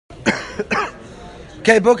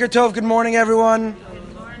Okay, Boker Tov, good morning, everyone.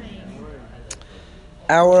 Good morning.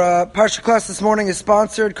 Our Parsha class this morning is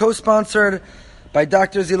co-sponsored by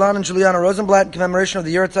Dr. Zilan and Juliana Rosenblatt in commemoration of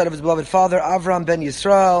the yahrzeit of his beloved father, Avram Ben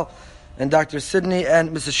Yisrael, and Dr. Sidney and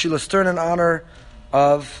Mrs. Sheila Stern in honor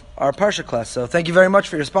of our Parsha class. So thank you very much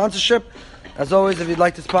for your sponsorship. As always, if you'd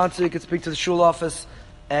like to sponsor, you can speak to the shul office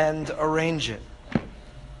and arrange it.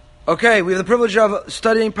 Okay, we have the privilege of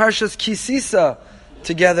studying Parshas Ki Sisa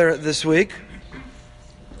together this week.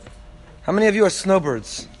 How many of you are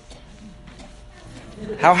snowbirds?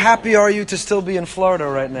 How happy are you to still be in Florida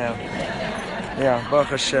right now? Yeah, Baruch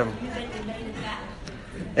Hashem.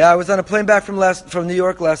 Yeah, I was on a plane back from New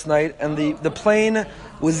York last night, and the plane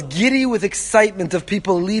was giddy with excitement of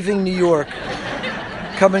people leaving New York,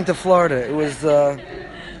 coming to Florida. It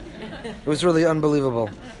was really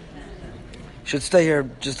unbelievable. Should stay here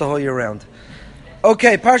just the whole year round.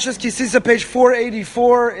 Okay, Parshas Ki Sisa, page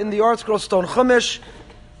 484 in the ArtScroll Stone Chumash.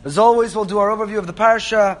 As always, we'll do our overview of the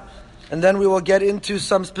Parsha, and then we will get into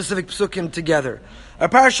some specific psukim together. Our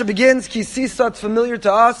Parsha begins, Ki Sisa, it's familiar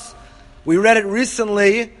to us. We read it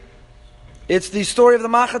recently. It's the story of the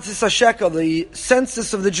Machatzis HaShekel, the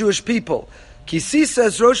census of the Jewish people. Ki Sisa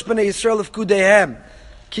is Rosh Bnei Yisrael of Kudehem.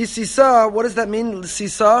 Ki Sisa, what does that mean?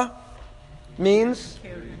 Sisa means?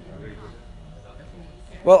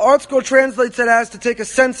 Well, ArtScroll translates it as to take a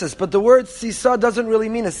census, but the word Sisa doesn't really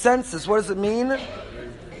mean a census. What does it mean?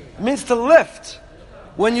 It means to lift.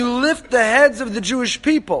 When you lift the heads of the Jewish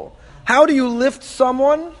people, how do you lift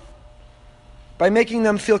someone? By making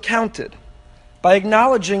them feel counted. By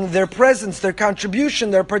acknowledging their presence, their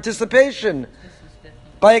contribution, their participation.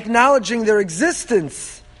 By acknowledging their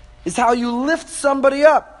existence is how you lift somebody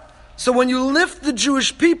up. So when you lift the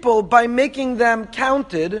Jewish people by making them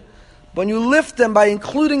counted, when you lift them by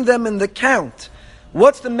including them in the count,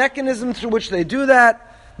 what's the mechanism through which they do that?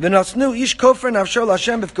 V'nasnu ish kofer nafsho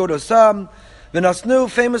l'Hashem b'fkodosam. V'nasnu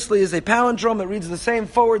famously is a palindrome that reads the same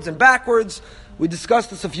forwards and backwards. We discussed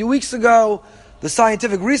this a few weeks ago. The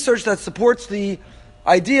scientific research that supports the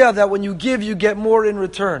idea that when you give, you get more in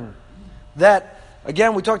return. That,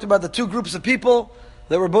 again, we talked about the two groups of people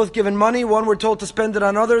that were both given money. One were told to spend it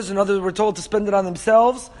on others, and others were told to spend it on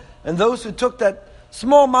themselves. And those who took that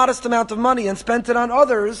small, modest amount of money and spent it on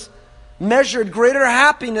others measured greater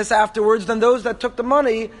happiness afterwards than those that took the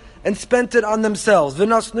money and spent it on themselves.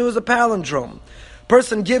 V'nasnu is a palindrome.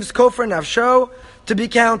 Person gives kofer nafsho to be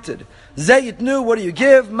counted. Zeyitnu, what do you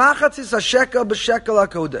give? Machatzis hashekel b'shekel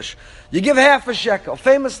hakodesh. You give half a shekel.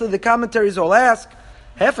 Famously, the commentaries all ask,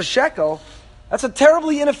 half a shekel? That's a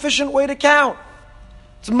terribly inefficient way to count.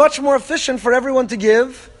 It's much more efficient for everyone to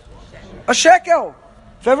give a shekel.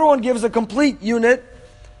 If everyone gives a complete unit,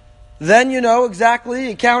 then you know exactly,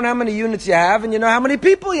 you count how many units you have, and you know how many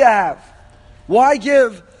people you have. Why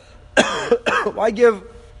give a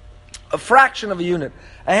fraction of a unit?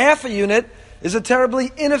 A half a unit is a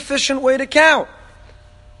terribly inefficient way to count.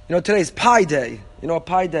 You know, today's Pi Day. You know what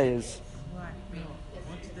Pi Day is?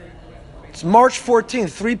 It's March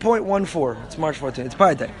 14th, 3.14. It's March 14th. It's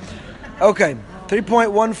Pi Day. Okay,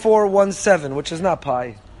 3.1417, which is not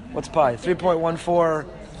pi. What's pi? 3.14...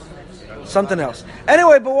 something else.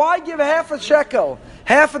 Anyway, but why give half a shekel?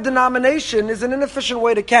 Half a denomination is an inefficient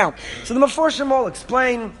way to count. So the Meforshim all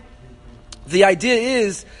explain, the idea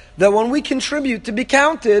is that when we contribute to be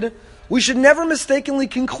counted, we should never mistakenly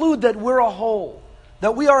conclude that we're a whole,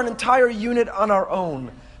 that we are an entire unit on our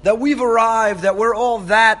own, that we've arrived, that we're all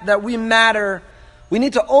that we matter. We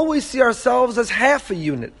need to always see ourselves as half a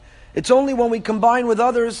unit. It's only when we combine with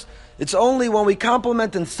others, it's only when we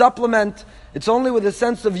complement and supplement, it's only with a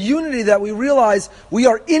sense of unity that we realize we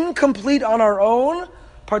are incomplete on our own.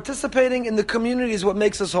 Participating in the community is what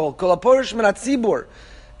makes us whole. If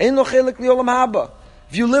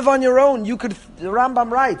you live on your own, the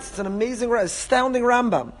Rambam writes, it's an amazing, astounding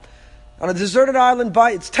Rambam. On a deserted island,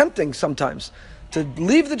 it's tempting sometimes to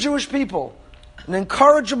leave the Jewish people, an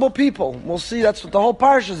incorrigible people. We'll see that's what the whole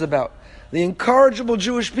parsha is about. The incorrigible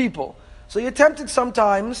Jewish people. So you're tempted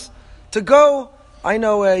sometimes to go. I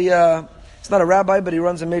know he's not a rabbi, but he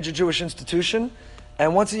runs a major Jewish institution.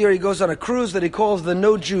 And once a year he goes on a cruise that he calls the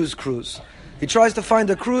No Jews Cruise. He tries to find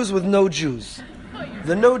a cruise with no Jews.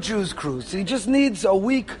 The No Jews Cruise. He just needs a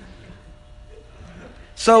week.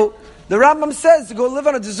 So the Rambam says to go live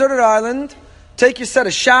on a deserted island, take your set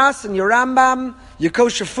of Shas and your Rambam, your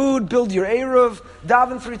kosher food, build your Eruv,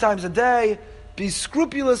 daven 3 times a day, be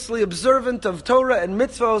scrupulously observant of Torah and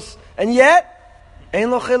mitzvos, and yet, ein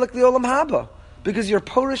lo chelek li'olam haba, because you're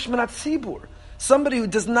Porish Minat Tzibur, somebody who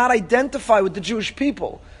does not identify with the Jewish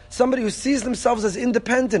people, somebody who sees themselves as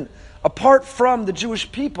independent, apart from the Jewish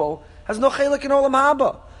people, has no chelek in olam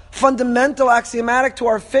haba. fundamental, axiomatic to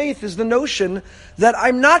our faith is the notion that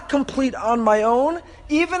I'm not complete on my own,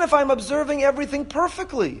 even if I'm observing everything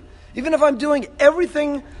perfectly, even if I'm doing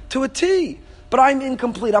everything to a T. But I'm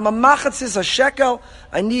incomplete. I'm a machatzis, a shekel.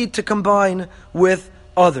 I need to combine with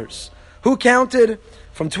others. Who counted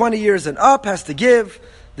from 20 years and up has to give.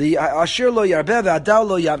 The Asher lo yarbeh ve'adal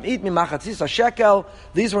lo yam'it mimachatzis shekel.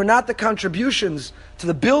 These were not the contributions to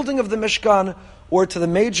the building of the Mishkan or to the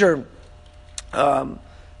major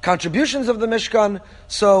contributions of the Mishkan.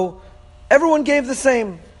 So everyone gave the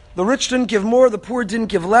same. The rich didn't give more, the poor didn't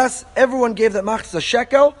give less. Everyone gave that machatzis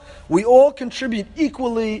shekel. We all contribute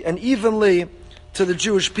equally and evenly to the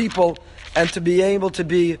Jewish people and to be able to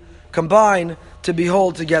be combined, to be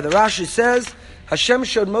whole together. Rashi says, Hashem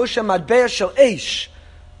showed Moshe madbeah shel eish.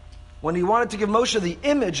 When he wanted to give Moshe the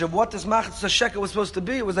image of what this machatzis shekel was supposed to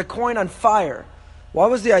be, it was a coin on fire. Why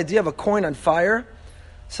was the idea of a coin on fire?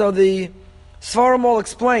 So the Svarim all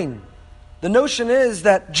explain. The notion is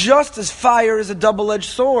that just as fire is a double-edged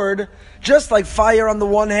sword, just like fire on the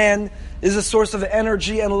one hand is a source of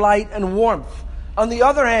energy and light and warmth, on the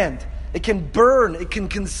other hand, it can burn, it can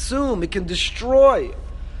consume, it can destroy.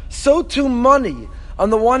 So too money. On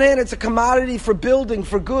the one hand, it's a commodity for building,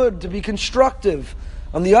 for good, to be constructive.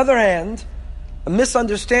 On the other hand, a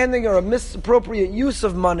misunderstanding or a misappropriate use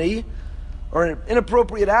of money or an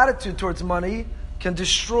inappropriate attitude towards money can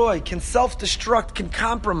destroy, can self-destruct, can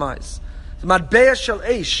compromise. Madbeah shel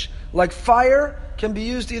eish, like fire can be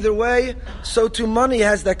used either way, so too money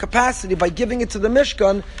has that capacity. By giving it to the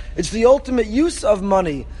Mishkan, it's the ultimate use of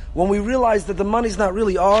money. When we realize that the money's not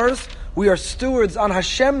really ours, we are stewards on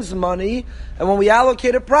Hashem's money, and when we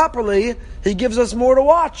allocate it properly, He gives us more to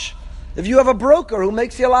watch. If you have a broker who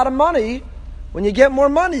makes you a lot of money, when you get more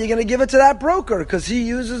money, you're going to give it to that broker because he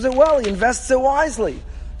uses it well, he invests it wisely.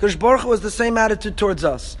 Because Baruch Hu has the same attitude towards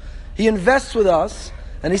us. He invests with us,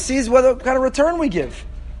 and He sees what kind of return we give.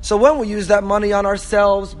 So when we use that money on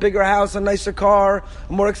ourselves, bigger house, a nicer car,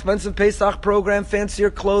 a more expensive Pesach program, fancier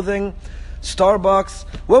clothing, Starbucks,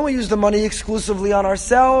 when we use the money exclusively on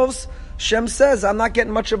ourselves, Shem says, I'm not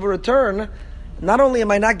getting much of a return. Not only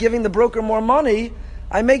am I not giving the broker more money,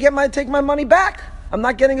 I may take my money back. I'm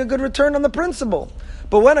not getting a good return on the principal.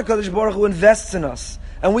 But when HaKadosh Baruch Hu invests in us,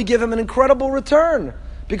 and we give Him an incredible return,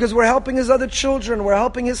 because we're helping His other children, we're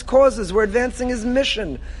helping His causes, we're advancing His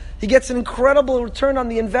mission, He gets an incredible return on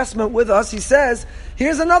the investment with us. He says,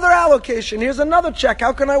 here's another allocation, here's another check.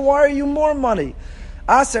 How can I wire you more money?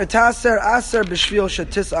 Aser taser aser b'shvil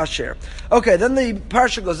shetis asher. Okay, then the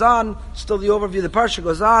parsha goes on. Still the overview. The parsha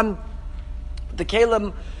goes on. The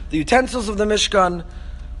kelim, the utensils of the Mishkan,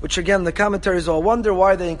 which again the commentaries all wonder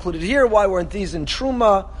why they included here. Why weren't these in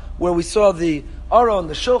Truma, where we saw the Aron,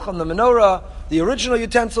 the Shulchan, the Menorah, the original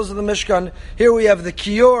utensils of the Mishkan? Here we have the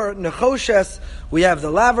Kior, Nechoshes. We have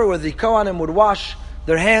the laver where the Kohanim would wash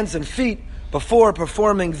their hands and feet before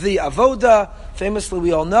performing the Avoda. Famously,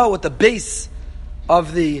 we all know what the base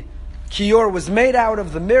of the Kior was made out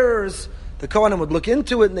of, the mirrors. The Kohanim would look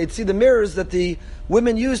into it and they'd see the mirrors that the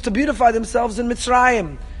women used to beautify themselves in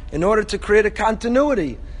Mitzrayim in order to create a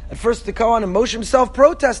continuity. At first the Kohanim, Moshe himself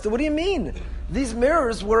protested. What do you mean? These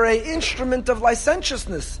mirrors were an instrument of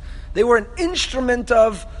licentiousness. They were an instrument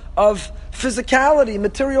of physicality,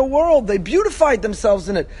 material world. They beautified themselves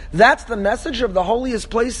in it. That's the message of the holiest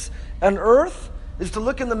place on earth, is to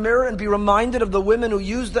look in the mirror and be reminded of the women who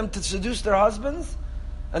used them to seduce their husbands?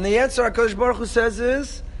 And the answer HaKadosh Baruch Hu says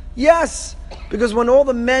is, yes. Because when all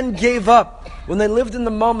the men gave up, when they lived in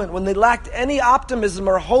the moment, when they lacked any optimism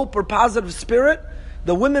or hope or positive spirit,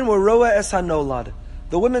 the women were roa es hanolad.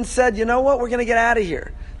 The women said, you know what, we're going to get out of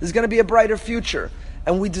here. There's going to be a brighter future.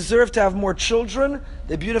 And we deserve to have more children.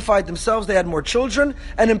 They beautified themselves, they had more children.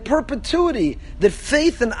 And in perpetuity, the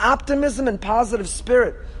faith and optimism and positive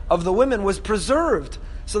spirit of the women was preserved.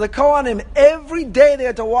 So the Kohanim, every day they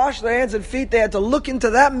had to wash their hands and feet, they had to look into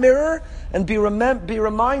that mirror and be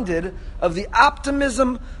reminded of the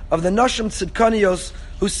optimism of the Nashim Tzidkanios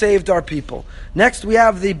who saved our people. Next we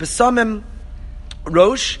have the Besamim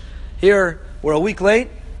Rosh. Here we're a week late,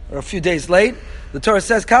 or a few days late. The Torah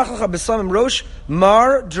says, Kachacha Besamim Rosh,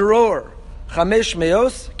 Mar Dror. Chamesh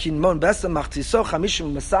Meos, Kinmon Besam Machtiso,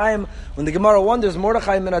 Chamishim Masayim. When the Gemara wonders,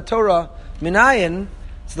 Mordechai min Torah, Minayin,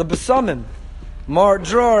 it's the Besamim, Mar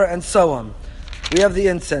Dror, and so on. We have the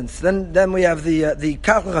incense. Then we have the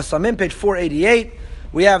Kachach Hasamim, page 488.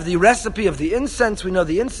 We have the recipe of the incense. We know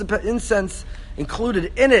the incense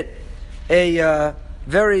included in it a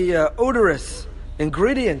very odorous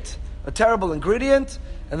ingredient, a terrible ingredient.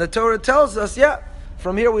 And the Torah tells us,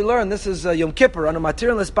 from here we learn, this is Yom Kippur, Anu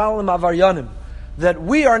Matirin L'Spalim Avaryanim, that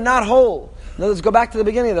we are not whole. Now let's go back to the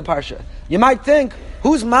beginning of the Parsha. You might think,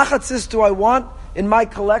 Whose machatzis do I want in my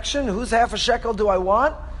collection? Whose half a shekel do I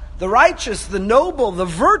want? The righteous, the noble, the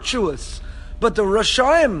virtuous. But the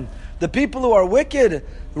Rashaim, the people who are wicked,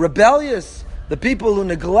 rebellious, the people who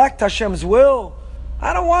neglect Hashem's will,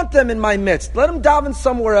 I don't want them in my midst. Let them daven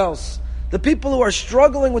somewhere else. The people who are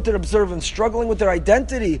struggling with their observance, struggling with their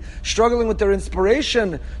identity, struggling with their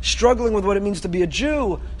inspiration, struggling with what it means to be a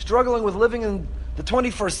Jew, struggling with living in the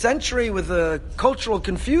 21st century with cultural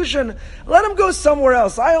confusion, let them go somewhere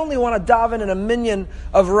else. I only want to daven in a minyan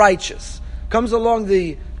of righteous. Comes along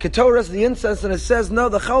the ketoras, the incense, and it says, no,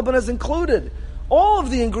 the chalban is included. All of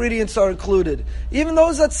the ingredients are included. Even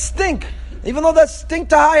those that stink. Even though that stink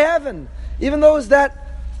to high heaven. Even those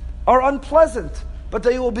that are unpleasant. But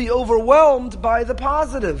they will be overwhelmed by the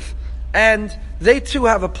positive. And they too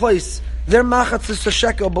have a place. Their machatzis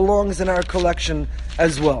shekel belongs in our collection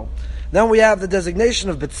as well. Then we have the designation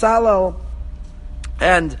of Betzalel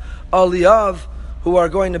and Eliav, who are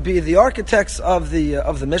going to be the architects of the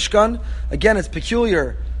Mishkan. Again, it's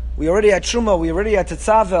peculiar. We already had Truma, we already had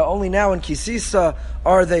Tetzaveh, only now in Kisisa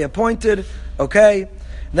are they appointed. Okay? And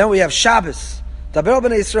then we have Shabbos. Daber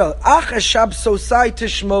b'nei Yisrael. Ach Shabbosai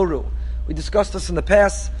tishmoru. We discussed this in the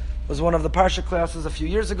past. It was one of the Parsha classes a few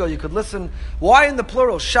years ago. You could listen. Why in the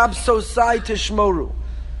plural? Shabbosai tishmoru.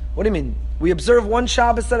 What do you mean? We observe one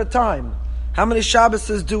Shabbos at a time. How many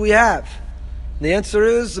Shabboses do we have? And the answer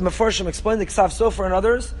is, the Mefarshim explained, the Ksav Sofer and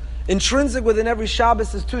others, intrinsic within every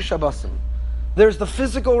Shabbos is two Shabbosim. There's the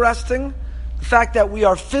physical resting, the fact that we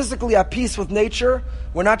are physically at peace with nature.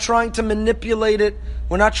 We're not trying to manipulate it.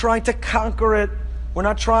 We're not trying to conquer it. We're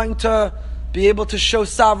not trying to be able to show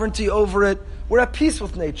sovereignty over it. We're at peace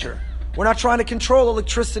with nature. We're not trying to control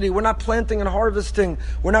electricity. We're not planting and harvesting.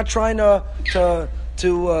 We're not trying to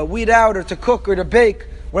weed out or to cook or to bake.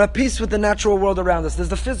 We're at peace with the natural world around us. There's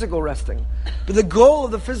the physical resting. But the goal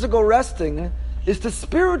of the physical resting is to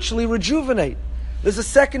spiritually rejuvenate. There's a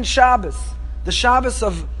second Shabbos. The Shabbos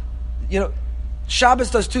of,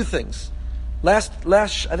 Shabbos does two things. I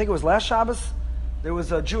think it was last Shabbos, there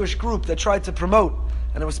was a Jewish group that tried to promote,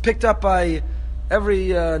 and it was picked up by every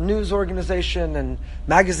news organization and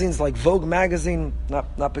magazines like Vogue magazine,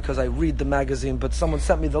 not because I read the magazine, but someone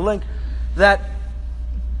sent me the link, that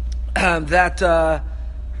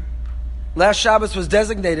last Shabbos was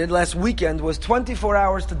designated, last weekend was 24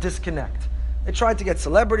 hours to disconnect. They tried to get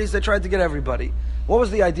celebrities, they tried to get everybody. What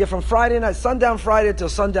was the idea? From Friday night, sundown Friday till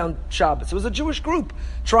sundown Shabbos. It was a Jewish group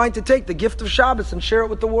trying to take the gift of Shabbos and share it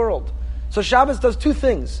with the world. So Shabbos does two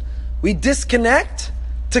things. We disconnect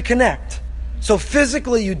to connect. So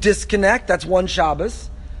physically you disconnect, that's one Shabbos.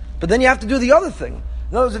 But then you have to do the other thing.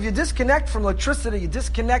 In other words, if you disconnect from electricity, you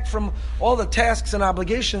disconnect from all the tasks and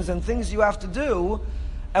obligations and things you have to do,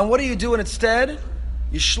 and what are you doing instead?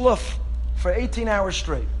 You schluf for 18 hours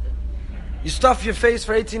straight. You stuff your face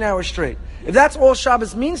for 18 hours straight. If that's all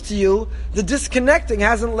Shabbos means to you, the disconnecting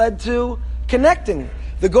hasn't led to connecting.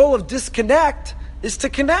 The goal of disconnect is to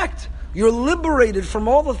connect. You're liberated from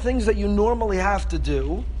all the things that you normally have to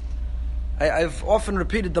do. I've often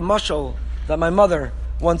repeated the mashal that my mother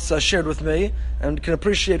once shared with me, and can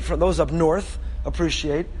appreciate for those up north,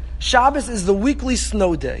 appreciate. Shabbos is the weekly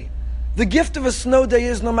snow day. The gift of a snow day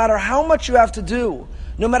is no matter how much you have to do,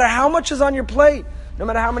 no matter how much is on your plate, no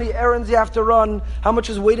matter how many errands you have to run, how much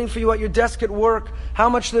is waiting for you at your desk at work, how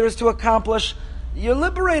much there is to accomplish, you're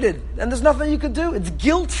liberated, and there's nothing you can do. It's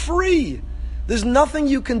guilt-free. There's nothing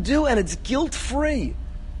you can do, and it's guilt-free.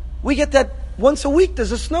 We get that once a week.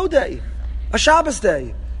 There's a snow day, a Shabbos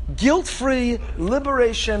day. Guilt-free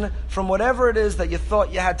liberation from whatever it is that you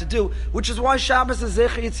thought you had to do, which is why Shabbos is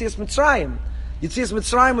Zecher Yetzias Mitzrayim. Yetzias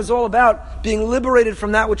Mitzrayim was all about being liberated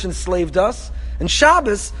from that which enslaved us. And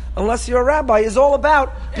Shabbos, unless you're a rabbi, is all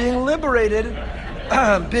about being liberated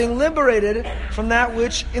from that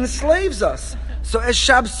which enslaves us. So as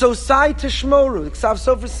Shabbosai Tishmoru, the Ksav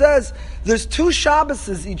Sofer says, there's two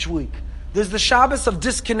Shabboses each week. There's the Shabbos of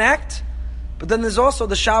disconnect, but then there's also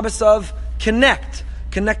the Shabbos of connect.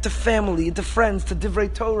 Connect to family, to friends, to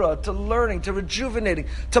Divrei Torah, to learning, to rejuvenating,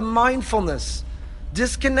 to mindfulness.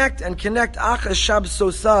 Disconnect and connect. Ach es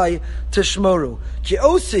Shabbosai Tishmoru. Ki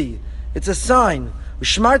osi, it's a sign.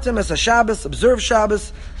 Ushmartem es Shabbos, observe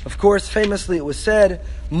Shabbos. Of course, famously it was said,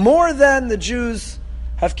 more than the Jews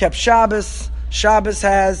have kept Shabbos, Shabbos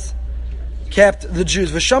has kept the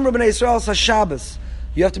Jews. V'shamru b'nei Yisrael sa Shabbos.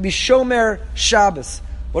 You have to be Shomer Shabbos.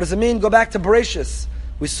 What does it mean? Go back to Bereshis.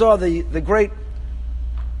 We saw the great,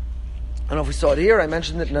 I don't know if we saw it here, I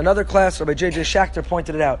mentioned it in another class, Rabbi J.J. Schachter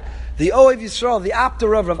pointed it out. The Ohev Yisrael, the Apta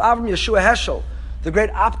Rav of Avram Yeshua Heschel, the great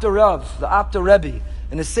Apta Rav, the Apta Rebbe,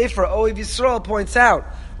 in his Sefer Ohev Yisrael points out,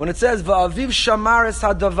 when it says, Va'aviv Shamaris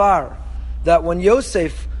HaDavar, that when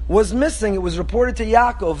Yosef was missing, it was reported to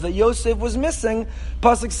Yaakov that Yosef was missing.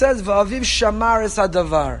 Pasuk says, Va'aviv shamar es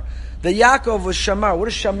hadavar. That Yaakov was shamar. What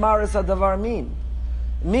does shamar es hadavar mean?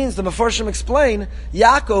 It means, the Mefarshim explain,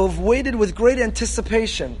 Yaakov waited with great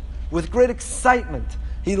anticipation, with great excitement.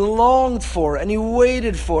 He longed for, and he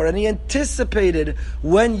waited for, and he anticipated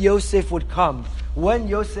when Yosef would come, when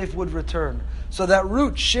Yosef would return. So that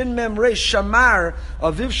root, Shin Mem Resh, Shamar,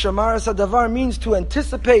 Aviv Shamar es hadavar, means to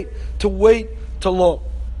anticipate, to wait, to long.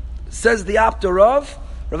 Says the Apter Rav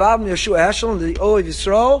Avram Yeshua Heschel, the Ohev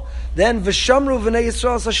Yisrael, then V'shamru v'nei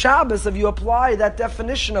Yisrael Shabbos, if you apply that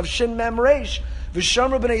definition of Shin Mem Resh,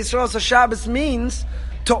 V'shamru v'nei Yisrael Shabbos means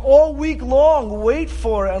to all week long wait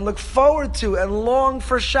for and look forward to and long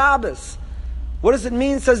for Shabbos. What does it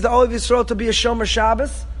mean, says the Ohev Yisrael, to be a Shomer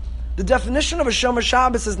Shabbos? The definition of a Shomer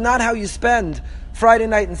Shabbos is not how you spend Friday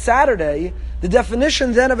night and Saturday. The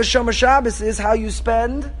definition then of a Shomer Shabbos is how you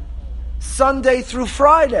spend Sunday through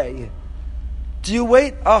Friday. Do you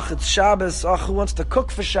wait? It's Shabbos. Who wants to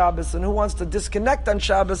cook for Shabbos? And who wants to disconnect on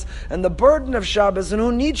Shabbos? And the burden of Shabbos? And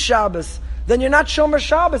who needs Shabbos? Then you're not Shomer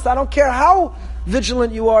Shabbos. I don't care how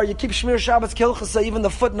vigilant you are. You keep Shmir Shabbos Kilchasa, even the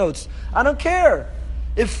footnotes. I don't care.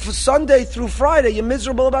 If Sunday through Friday you're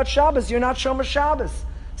miserable about Shabbos, you're not Shomer Shabbos.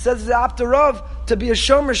 Says the Apter Rav, to be a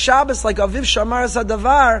Shomer Shabbos like Aviv Shamar es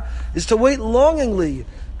hadavar is to wait longingly,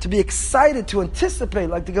 to be excited, to anticipate,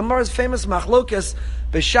 like the Gemara's famous Machlokas,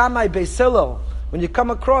 Beishamai Beisilo. When you come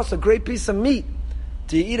across a great piece of meat,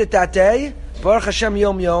 do you eat it that day, Baruch Hashem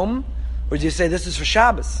Yom Yom, or do you say this is for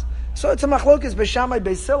Shabbos? So it's a Machlokas Beishamai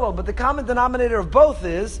Beisilo, but the common denominator of both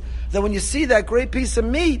is that when you see that great piece of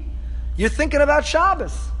meat, you're thinking about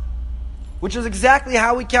Shabbos, which is exactly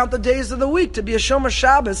how we count the days of the week. To be a Shomer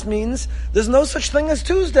Shabbos means there's no such thing as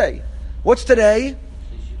Tuesday. What's today?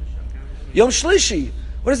 Yom Shlishi.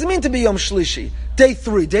 What does it mean to be Yom Shlishi? Day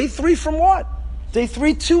 3. Day 3 from what? Day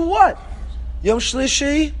 3 to what? Yom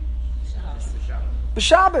Shlishi?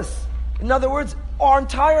 B'Shabbos. In other words, our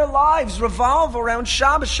entire lives revolve around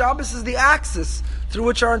Shabbos. Shabbos is the axis through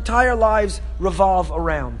which our entire lives revolve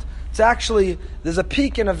around. It's actually, there's a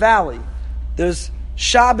peak in a valley. There's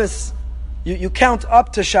Shabbos. You count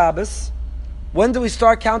up to Shabbos. When do we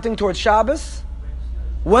start counting towards Shabbos?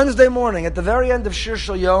 Wednesday morning. At the very end of Shir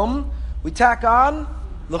Shel Yom, we tack on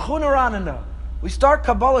L'chun Ranana. We start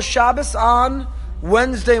Kabbalah Shabbos on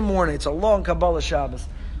Wednesday morning. It's a long Kabbalah Shabbos.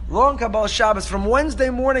 Long Kabbalah Shabbos. From Wednesday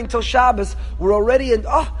morning till Shabbos, we're already in,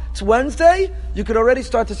 it's Wednesday? You could already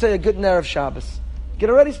start to say a good Erev Shabbos. You could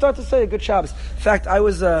already start to say a good Shabbos. In fact, I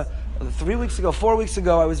was 4 weeks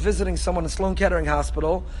ago, I was visiting someone in Sloan Kettering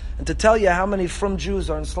Hospital, and to tell you how many Frum Jews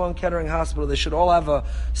are in Sloan Kettering Hospital, they should all have a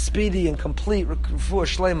speedy and complete refuah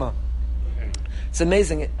shlema. It's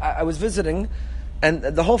amazing. I was visiting, and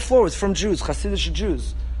the whole floor was from Jews, Hasidic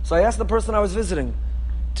Jews. So I asked the person I was visiting,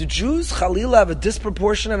 do Jews, Chalila, have a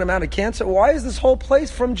disproportionate amount of cancer? Why is this whole place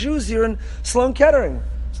from Jews here in Sloan Kettering?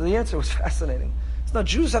 So the answer was fascinating. It's not,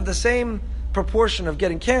 Jews have the same proportion of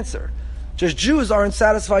getting cancer. Just Jews aren't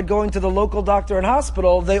satisfied going to the local doctor and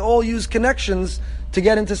hospital. They all use connections to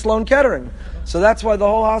get into Sloan Kettering. So that's why the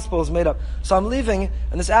whole hospital is made up. So I'm leaving,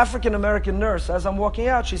 and this African-American nurse, as I'm walking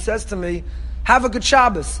out, she says to me, have a good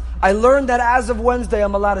Shabbos. I learned that as of Wednesday,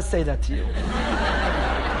 I'm allowed to say that to you.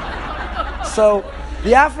 So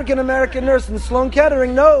the African-American nurse in Sloan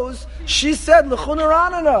Kettering knows, she said, L'chun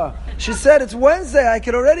Ranana. She said, it's Wednesday, I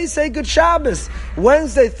could already say good Shabbos.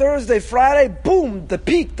 Wednesday, Thursday, Friday, boom, the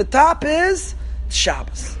peak, the top is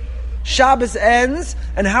Shabbos. Shabbos ends,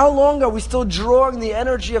 and how long are we still drawing the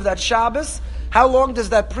energy of that Shabbos? How long does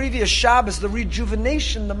that previous Shabbos, the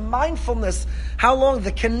rejuvenation, the mindfulness, how long,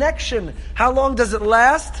 the connection, how long does it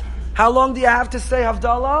last? How long do you have to say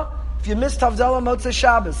Havdalah? If you missed Havdalah Motzei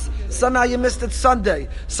Shabbos, somehow you missed it Sunday,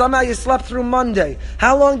 somehow you slept through Monday,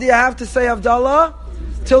 how long do you have to say Havdalah?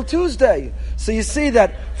 Till Tuesday. So you see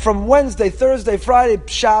that from Wednesday, Thursday, Friday,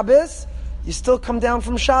 Shabbos, you still come down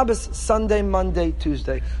from Shabbos, Sunday, Monday,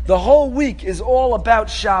 Tuesday. The whole week is all about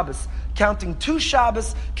Shabbos. Counting to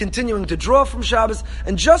Shabbos, continuing to draw from Shabbos,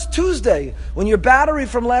 and just Tuesday, when your battery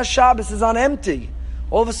from last Shabbos is on empty,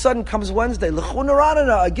 all of a sudden comes Wednesday, L'chun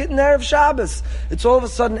Ranana, a Gittin Erev Shabbos. It's all of a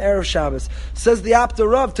sudden Erev Shabbos. Says the Apter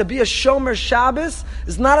Rav, to be a Shomer Shabbos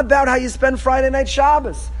is not about how you spend Friday night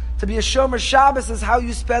Shabbos. To be a Shomer Shabbos is how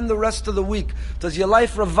you spend the rest of the week. Does your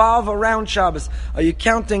life revolve around Shabbos? Are you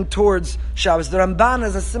counting towards Shabbos? The Ramban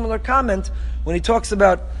has a similar comment when he talks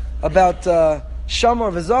about Shamor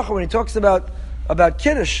V'Zocher, when he talks about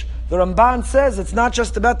Kiddush. The Ramban says it's not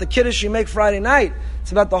just about the Kiddush you make Friday night.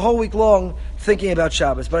 It's about the whole week long thinking about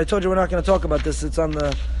Shabbos. But I told you we're not going to talk about this. It's on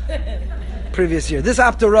the previous year. This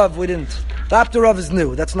Apter Rav, we didn't. The Apter Rav is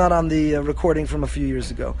new. That's not on the recording from a few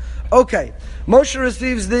years ago. Okay. Moshe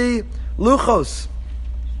receives the Luchos.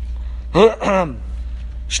 Shnei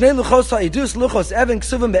Luchos ha'idus, Luchos, Evan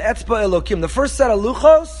Ksuvim be'etzba Elokim. The first set of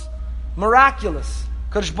Luchos, miraculous.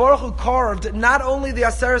 Kadosh Baruch Hu carved not only the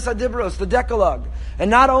Aseres HaDibros, the Decalogue,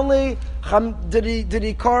 and not only did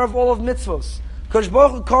he carve all of mitzvos. Kadosh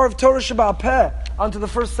Baruch Hu carved Torah Sheba'al Peh onto the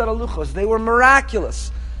first set of Luchos. They were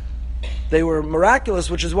miraculous. They were miraculous,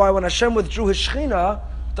 which is why when Hashem withdrew His Shechina,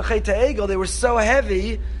 the Chet HaEgel, they were so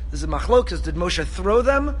heavy. There's a machlokas. Did Moshe throw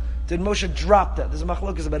them? Did Moshe drop them? There's a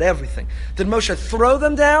machlokas about everything. Did Moshe throw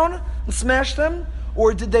them down and smash them?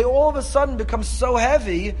 Or did they all of a sudden become so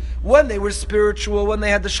heavy when they were spiritual, when they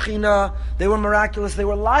had the Shechina, they were miraculous, they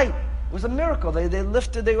were light? It was a miracle. They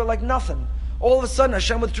lifted, they were like nothing. All of a sudden,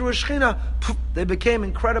 Hashem withdrew His Shechina, they became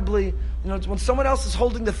incredibly, when someone else is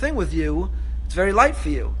holding the thing with you, it's very light for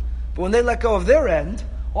you. But when they let go of their end,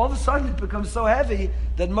 all of a sudden it becomes so heavy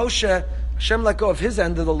that Hashem let go of his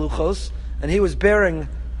end of the Luchos, and he was bearing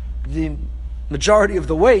the majority of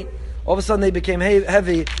the weight. All of a sudden they became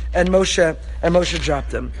heavy, and Moshe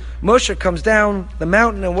dropped them. Moshe comes down the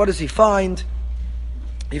mountain, and what does he find?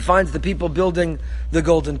 He finds the people building the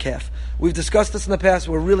golden calf. We've discussed this in the past.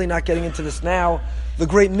 We're really not getting into this now. The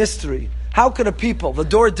great mystery. How could a people, the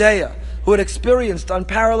Dor Deya, who had experienced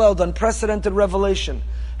unparalleled, unprecedented revelation,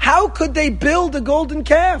 how could they build a golden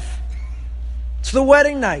calf? It's the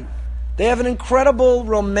wedding night. They have an incredible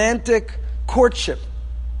romantic courtship.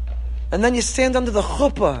 And then you stand under the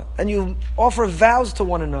chuppah and you offer vows to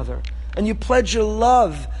one another. And you pledge your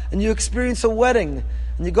love and you experience a wedding.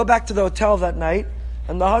 And you go back to the hotel that night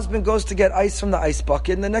and the husband goes to get ice from the ice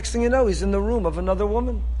bucket, and the next thing you know, he's in the room of another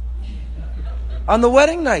woman. On the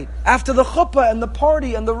wedding night, after the chuppah and the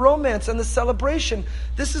party and the romance and the celebration,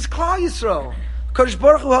 this is Klal Yisrael. Kadosh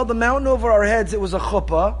Baruch Hu held the mountain over our heads. It was a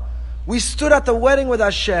chuppah. We stood at the wedding with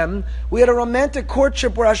Hashem. We had a romantic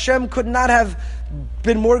courtship where Hashem could not have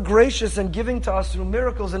been more gracious in giving to us through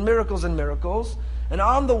miracles and miracles and miracles. And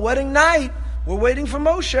on the wedding night, we're waiting for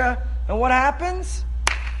Moshe. And what happens?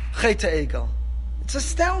 Chet HaEgel. It's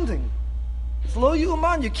astounding. It's lo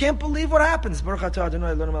yu'aman. You can't believe what happens. Baruch atah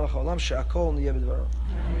Adonai Eloheinu melech haolam she'akol niyeh b'dvaro.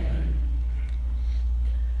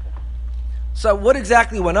 So what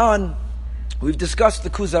exactly went on? We've discussed the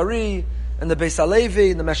Kuzari and the Beis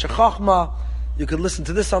HaLevi and the Meshech Chochmah. You could listen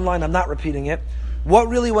to this online. I'm not repeating it. What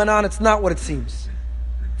really went on? It's not what it seems.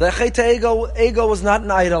 The Chet HaEgel was not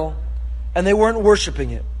an idol, and they weren't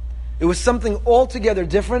worshiping it. It was something altogether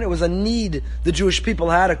different. It was a need the Jewish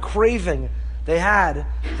people had, a craving they had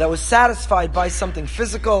that was satisfied by something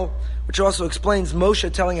physical, which also explains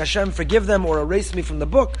Moshe telling Hashem, forgive them or erase me from the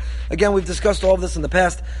book. Again, we've discussed all of this in the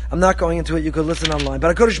past. I'm not going into it. You could listen online.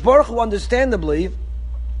 But HaKadosh Baruch Hu, understandably,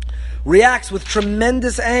 reacts with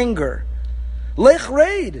tremendous anger. Lech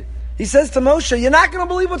Raid. He says to Moshe, you're not going to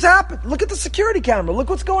believe what's happened. Look at the security camera. Look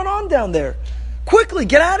what's going on down there. Quickly,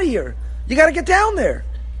 get out of here. You got to get down there.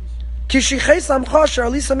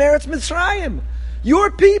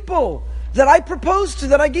 Your people that I proposed to,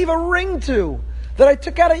 that I gave a ring to, that I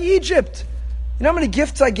took out of Egypt. You know how many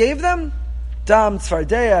gifts I gave them? Dam,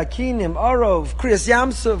 Tzfardeya, Kinim, Arov, Kriyas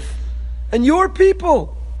Yamsuf. And your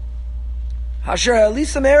people. Hasher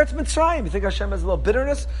Elisa Meretz Mitzrayim. You think Hashem has a little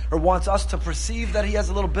bitterness or wants us to perceive that He has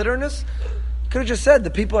a little bitterness? Could have just said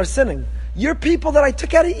the people are sinning. Your people that I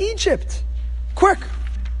took out of Egypt. Quick.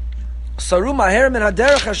 Saru Maher min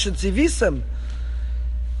Haderech Hashetzivisem.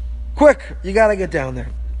 Quick, you got to get down there.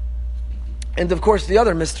 And of course, the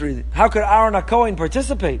other mystery: how could Aaron HaKohen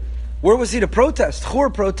participate? Where was he to protest? Chur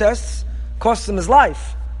protests cost him his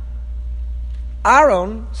life.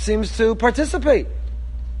 Aaron seems to participate.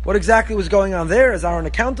 What exactly was going on there? Is Aaron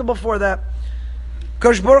accountable for that?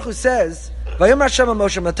 Kadosh Baruch Hu says, "Vayom Hashem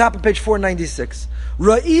Moshe," on the top of page 496,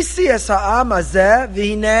 "Ra'isi es ha'am hazeh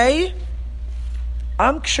v'hinei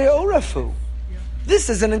am kshei orafu." This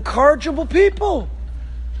is an incorrigible people.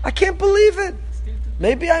 I can't believe it.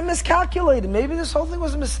 Maybe I miscalculated. Maybe this whole thing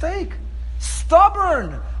was a mistake.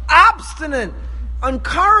 Stubborn, obstinate,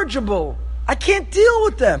 incorrigible. I can't deal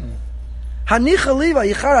with them.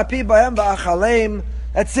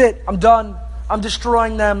 That's it. I'm done. I'm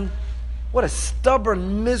destroying them. What a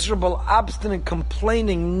stubborn, miserable, obstinate,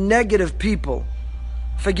 complaining, negative people.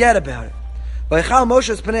 Forget about it. So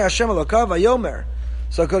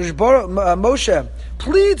Moshe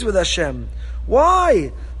pleads with Hashem.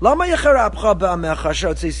 Why? Moshe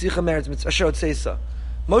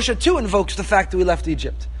too invokes the fact that we left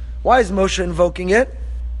Egypt. Why is Moshe invoking it?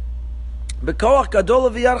 Because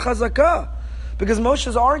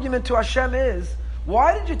Moshe's argument to Hashem is,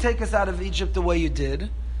 why did you take us out of Egypt the way you did?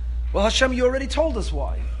 Well, Hashem, you already told us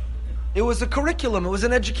why. It was a curriculum. It was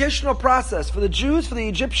an educational process for the Jews, for the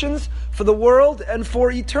Egyptians, for the world, and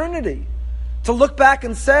for eternity. To look back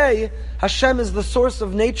and say, Hashem is the source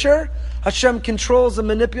of nature, Hashem controls and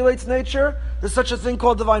manipulates nature, there's such a thing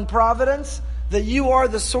called divine providence, that you are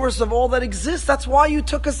the source of all that exists. That's why you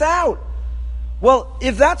took us out. Well,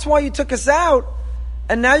 if that's why you took us out,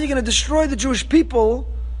 and now you're going to destroy the Jewish people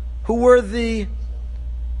who were the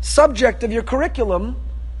subject of your curriculum,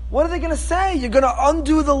 what are they going to say? You're going to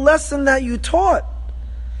undo the lesson that you taught.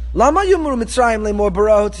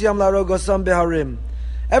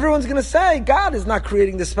 Everyone's going to say, God is not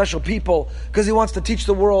creating this special people because He wants to teach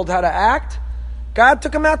the world how to act. God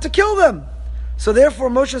took them out to kill them. So therefore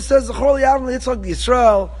Moshe says,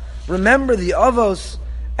 Yisrael, remember the Avos,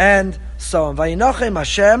 and so on. Vayinachem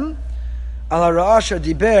Hashem ala ra'asha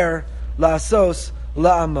diber la'asos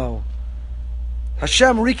la'amo.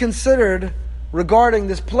 Hashem reconsidered regarding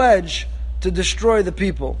this pledge to destroy the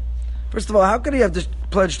people. First of all, how could He have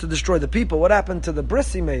pledged to destroy the people? What happened to the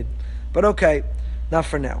bris He made? But okay, not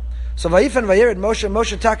for now. So Vayifan Vayered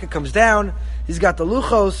Moshe Taka comes down. He's got the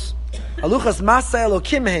luchos Masa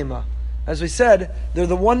Elokim Hema. As we said, they're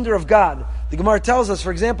the wonder of God. The Gemara tells us,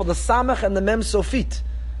 for example, the Samach and the Mem Sofit,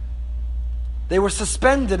 they were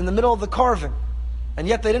suspended in the middle of the carving, and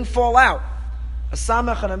yet they didn't fall out. A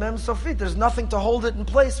Samach and a Mem Sofit, there's nothing to hold it in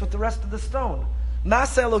place with the rest of the stone.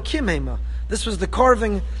 Masa Elokim Hema. This was the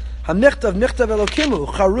carving, HaMichtav, Michtav Elokimu,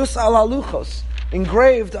 Charus ala Luchos,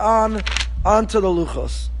 engraved onto the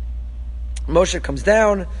Luchos. Moshe comes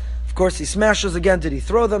down. Of course, he smashes again. Did he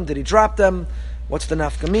throw them? Did he drop them? What's the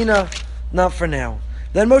nafkamina? Not for now.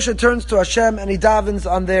 Then Moshe turns to Hashem and he davens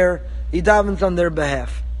on their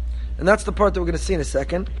behalf. And that's the part that we're going to see in a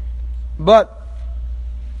second. But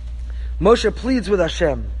Moshe pleads with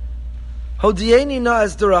Hashem. Hodieni na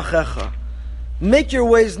es derachecha. Make your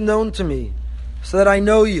ways known to me, so that I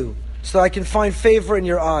know you, so that I can find favor in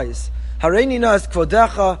your eyes. Hareini na es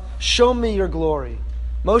kvodecha. Show me your glory.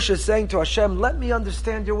 Moshe is saying to Hashem, let me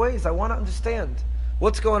understand your ways. I want to understand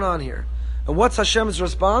what's going on here. And what's Hashem's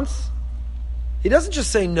response? He doesn't just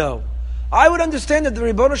say no. I would understand that the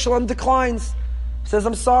Ribono Shalom declines. He says,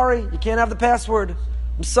 I'm sorry, you can't have the password.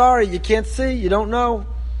 I'm sorry, you can't see, you don't know.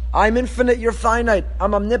 I'm infinite, you're finite.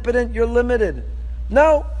 I'm omnipotent, you're limited.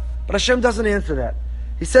 No, but Hashem doesn't answer that.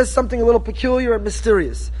 He says something a little peculiar and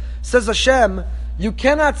mysterious. He says, Hashem, you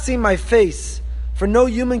cannot see my face, for no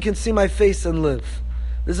human can see my face and live.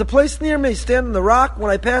 There's a place near me, stand on the rock. When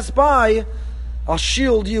I pass by, I'll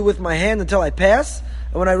shield you with my hand until I pass.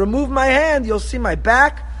 And when I remove my hand, you'll see my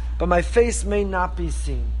back, but my face may not be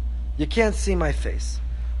seen. You can't see my face.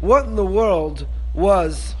 What in the world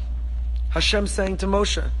was Hashem saying to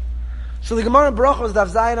Moshe? So the Gemara in Brachos, Daf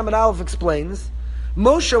Zayin Amud Aleph explains,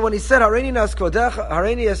 Moshe, when he said, Hareini nas kodecha,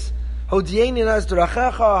 Hareini es hodieni nas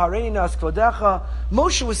derachecha, Hareini nas kodecha,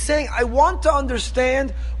 Moshe was saying, I want to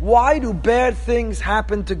understand, why do bad things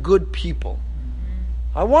happen to good people?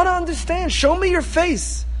 I want to understand. Show me your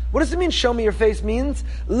face. What does it mean, show me your face? Means,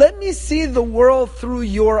 let me see the world through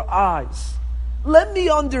your eyes. Let me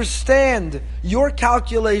understand your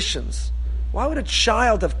calculations. Why would a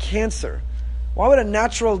child have cancer? Why would a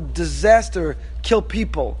natural disaster kill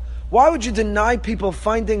people? Why would you deny people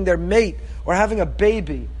finding their mate or having a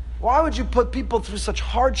baby? Why would you put people through such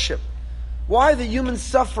hardship? Why the human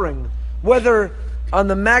suffering? Whether on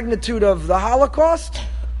the magnitude of the Holocaust,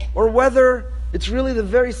 or whether it's really the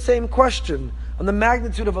very same question on the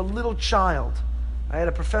magnitude of a little child. I had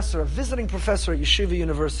a visiting professor at Yeshiva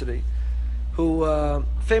University, who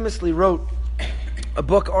famously wrote a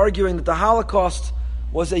book arguing that the Holocaust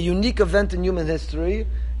was a unique event in human history.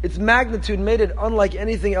 Its magnitude made it unlike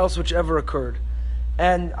anything else which ever occurred.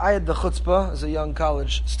 And I had the chutzpah as a young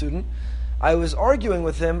college student. I was arguing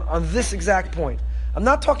with him on this exact point. I'm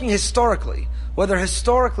not talking historically, whether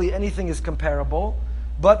historically anything is comparable,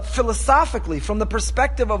 but philosophically, from the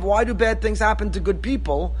perspective of why do bad things happen to good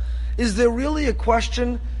people, is there really a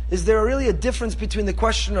difference between the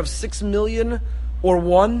question of 6 million or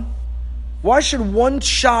 1? Why should one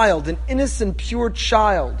child, an innocent, pure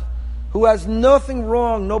child, who has nothing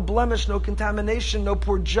wrong, no blemish, no contamination, no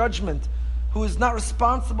poor judgment, who is not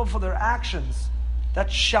responsible for their actions, that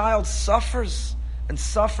child suffers and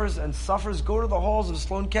suffers and suffers? Go to the halls of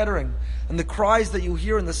Sloan Kettering, and the cries that you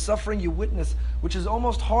hear and the suffering you witness, which is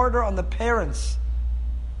almost harder on the parents,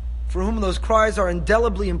 for whom those cries are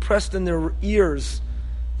indelibly impressed in their ears,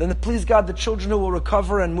 than please God, the children who will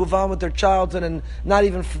recover and move on with their childhood and not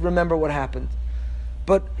even remember what happened.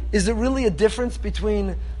 But is it really a difference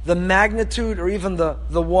between the magnitude or even the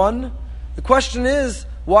one? The question is,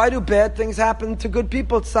 Why do bad things happen to good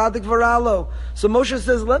people? Tzaddik v'ralo. So Moshe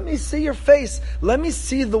says, let me see your face. Let me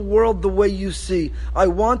see the world the way you see. I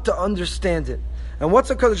want to understand it. And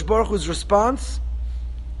what's HaKadosh Baruch Hu's response?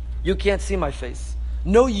 You can't see my face.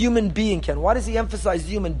 No human being can. Why does he emphasize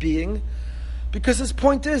human being? Because his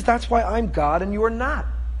point is, that's why I'm God and you are not.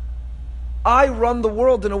 I run the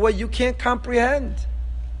world in a way you can't comprehend.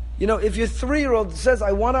 You know, if your 3-year-old says,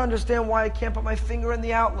 I want to understand why I can't put my finger in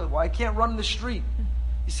the outlet, why I can't run the street.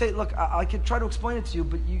 You say, look, I can try to explain it to you,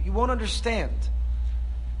 but you won't understand.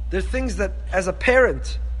 There are things that, as a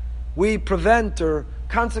parent, we prevent, or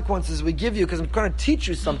consequences we give you because I'm trying to teach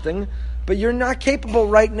you something, but you're not capable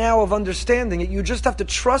right now of understanding it. You just have to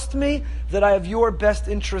trust me that I have your best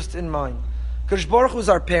interest in mind. Kadosh Baruch Hu is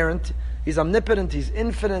our parent. He's omnipotent. He's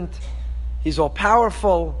infinite. He's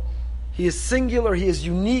all-powerful. He is singular. He is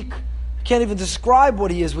unique. We can't even describe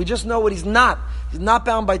what he is. We just know what he's not. He's not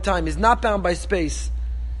bound by time. He's not bound by space.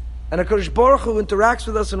 And HaKadosh Baruch Hu interacts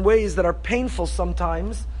with us in ways that are painful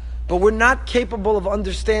sometimes, but we're not capable of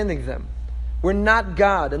understanding them. We're not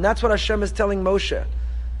God. And that's what Hashem is telling Moshe.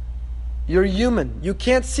 You're human. You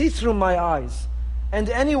can't see through my eyes. And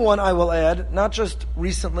anyone, I will add, not just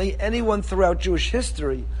recently, anyone throughout Jewish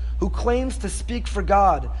history who claims to speak for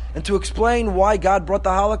God and to explain why God brought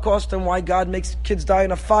the Holocaust and why God makes kids die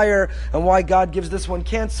in a fire and why God gives this one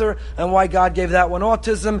cancer and why God gave that one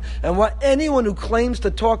autism, and why anyone who claims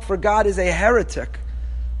to talk for God is a heretic.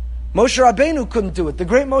 Moshe Rabbeinu couldn't do it. The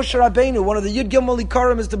great Moshe Rabbeinu, one of the Yud Gimel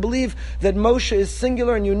Ikarim, is to believe that Moshe is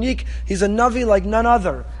singular and unique. He's a Navi like none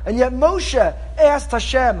other. And yet Moshe asked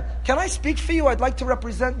Hashem, can I speak for you? I'd like to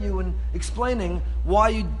represent you in explaining why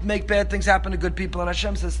you make bad things happen to good people. And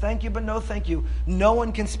Hashem says, thank you, but no thank you. No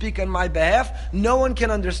one can speak on my behalf. No one can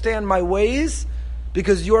understand my ways,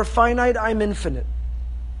 because you're finite, I'm infinite.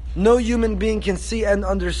 No human being can see and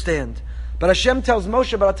understand. But Hashem tells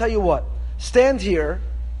Moshe, but I'll tell you what, stand here,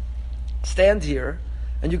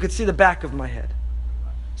 and you could see the back of my head.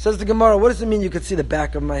 Says the Gemara, what does it mean you could see the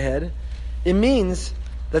back of my head? It means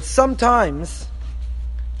that sometimes,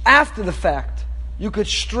 after the fact, you could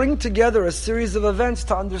string together a series of events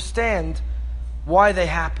to understand why they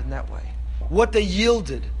happened that way, what they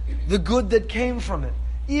yielded, the good that came from it.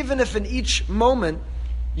 Even if in each moment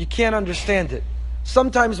you can't understand it.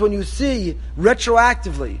 Sometimes when you see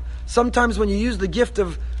retroactively, sometimes when you use the gift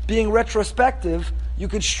of being retrospective, you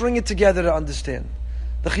could string it together to understand.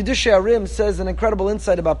 The Chidushei Arim says an incredible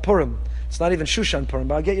insight about Purim. It's not even Shushan Purim,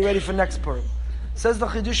 but I'll get you ready for next Purim. Says the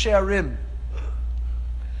Chidushei Arim.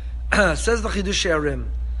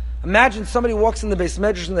 Imagine somebody walks in the Beis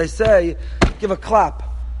Medrash and they say, give a clap.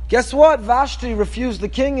 Guess what? Vashti refused the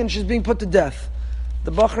king and she's being put to death.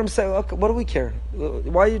 The Bachrim say, okay, what do we care?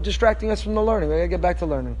 Why are you distracting us from the learning? We gotta get back to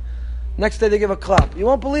learning. Next day they give a clap. You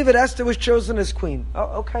won't believe it, Esther was chosen as queen.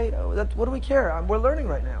 Oh, okay, what do we care? We're learning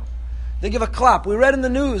right now. They give a clap. We read in the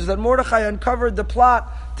news that Mordechai uncovered the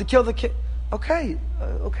plot to kill the king. Okay,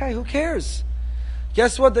 who cares?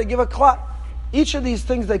 Guess what? They give a clap. Each of these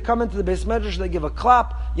things, they come into the Beis Medrash, they give a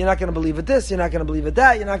clap. You're not going to believe it this, you're not going to believe it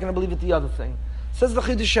that, you're not going to believe it the other thing. Says the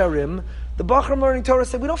Chidushei Arim, the Bachram learning Torah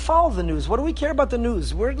say, we don't follow the news. What do we care about the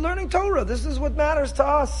news? We're learning Torah. This is what matters to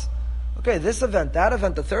us. Okay, this event, that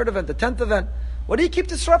event, the third event, the 10th event. Why do you keep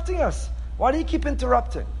disrupting us? Why do you keep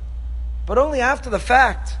interrupting? But only after the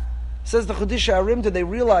fact, says the Chidushei Arim, did they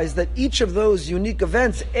realize that each of those unique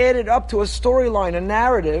events added up to a storyline, a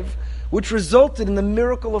narrative, which resulted in the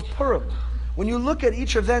miracle of Purim. When you look at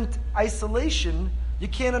each event isolation, you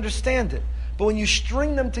can't understand it. But when you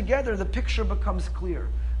string them together, the picture becomes clear.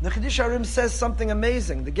 The Chidushei Arim says something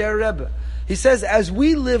amazing, the Ger Rebbe. He says, as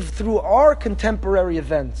we live through our contemporary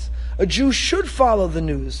events, a Jew should follow the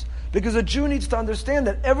news, because a Jew needs to understand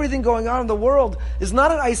that everything going on in the world is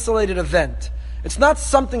not an isolated event. It's not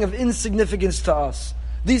something of insignificance to us.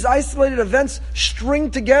 These isolated events string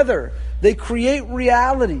together. They create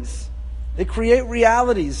realities.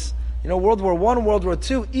 You know, World War I, World War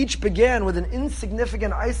II, each began with an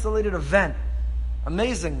insignificant, isolated event.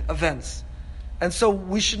 Amazing events. And so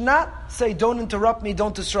we should not say, don't interrupt me,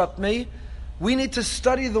 don't disrupt me. We need to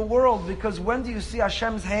study the world, because when do you see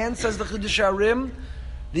Hashem's hand, says the Chidushei Arim?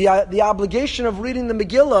 The obligation of reading the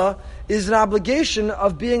Megillah is an obligation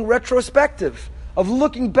of being retrospective, of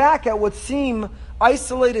looking back at what seem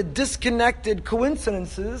isolated, disconnected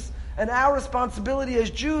coincidences. And our responsibility as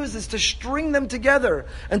Jews is to string them together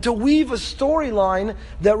and to weave a storyline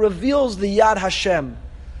that reveals the Yad Hashem.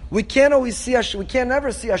 We can't always see Hashem. We can't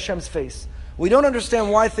never see Hashem's face. We don't understand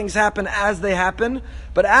why things happen as they happen,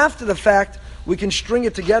 but after the fact, we can string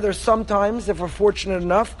it together sometimes, if we're fortunate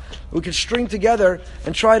enough. We can string together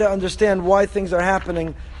and try to understand why things are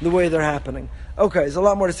happening the way they're happening. Okay, there's a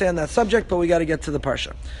lot more to say on that subject, but we got to get to the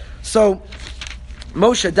parsha. So,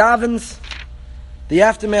 Moshe davens, the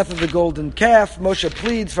aftermath of the golden calf. Moshe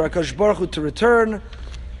pleads for HaKadosh Baruch Hu to return.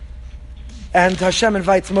 And Hashem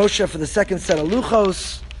invites Moshe for the second set of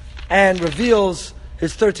luchos and reveals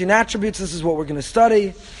his 13 attributes. This is what we're going to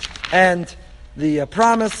study. And the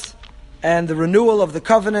promise and the renewal of the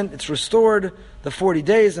covenant. It's restored, the 40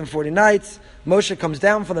 days and 40 nights. Moshe comes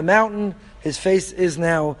down from the mountain. His face is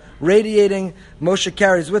now radiating. Moshe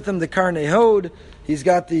carries with him the Karnei Hod. He's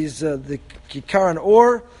got these, the Karan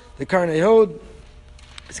Or, the Karnei Hod.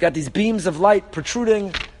 He's got these beams of light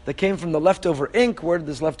protruding that came from the leftover ink. Where did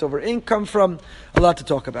this leftover ink come from? A lot to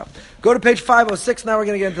talk about. Go to page 506. Now we're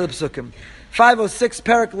going to get into the Pesukim. 506,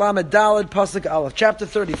 Perek Lamed Daled, Pasuk Aleph. Chapter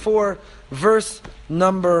 34, verse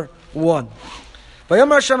number 1.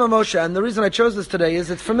 Vayomar Hashem Moshe, and the reason I chose this today is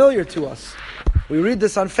it's familiar to us. We read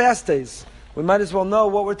this on fast days. We might as well know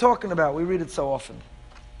what we're talking about. We read it so often.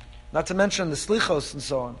 Not to mention the slichos and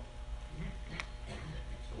so on.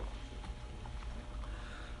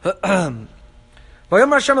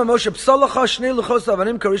 Vayomar Hashem Moshe, Psalacha shnei luchos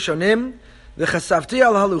avanim karishonim, v'chasavti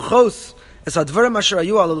al haluchos, es advarim asher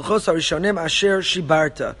ayu al luchos harishonim asher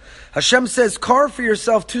shibarta. Hashem says, carve for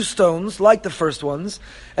yourself 2 stones, like the first ones,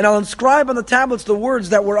 and I'll inscribe on the tablets the words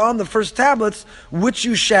that were on the first tablets, which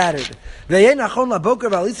you shattered. V'yeh nachon laboker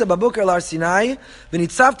v'alisa baboker lar Sinai,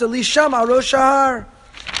 v'nitzavta li sham al rosh hahar.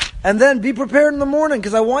 And then be prepared in the morning,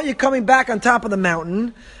 because I want you coming back on top of the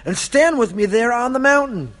mountain, and stand with me there on the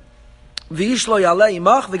mountain. But this time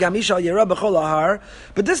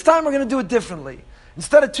we're going to do it differently.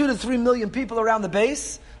 Instead of 2 to 3 million people around the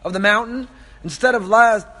base of the mountain, instead of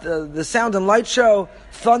the sound and light show,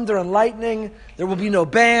 thunder and lightning, there will be no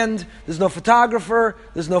band, there's no photographer,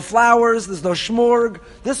 there's no flowers, there's no shmorg.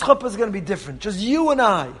 This chuppah is going to be different. Just you and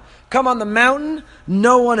I. Come on the mountain,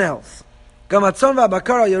 no one else. Not even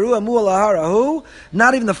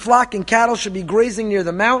the flock and cattle should be grazing near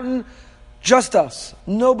the mountain. Just us.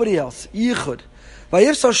 Nobody else. Yichud. So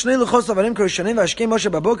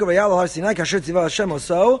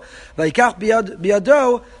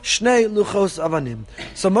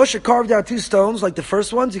Moshe carved out 2 stones like the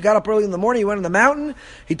first ones. He got up early in the morning, he went on the mountain,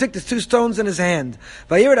 he took these 2 stones in his hand.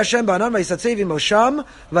 Hashem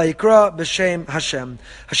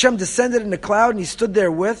descended in a cloud and he stood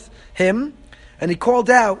there with him and he called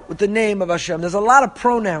out with the name of Hashem. There's a lot of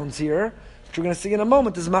pronouns here, which we're going to see in a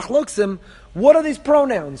moment. There's machloksim. What are these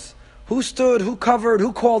pronouns? Who stood, who covered,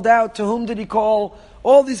 who called out, to whom did he call?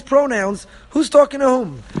 All these pronouns. Who's talking to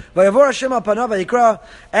whom? Vayavor Hashem al panav vayikra,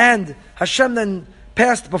 and Hashem then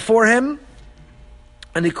passed before him,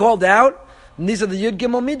 and he called out. And these are the Yud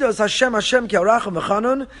Gimel Midos. Hashem, Hashem, ki arachim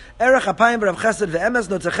v'chanun, erech apayim v'rav chesed v'emes,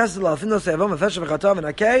 no tzeh chesed l'alfim no se'avom v'feshe v'chatav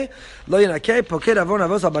v'nakei, lo yinakei, poked avon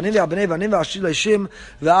avos al-banim v'al-bnei banim v'ashil leishim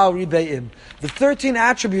v'al ribeim. The 13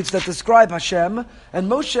 attributes that describe Hashem,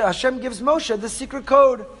 and Hashem gives Moshe the secret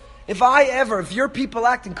code. If your people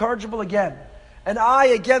act incorrigible again, and I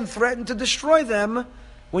again threaten to destroy them,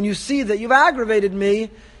 when you see that you've aggravated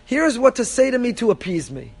me, here's what to say to me to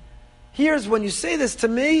appease me. Here's when you say this to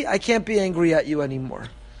me, I can't be angry at you anymore.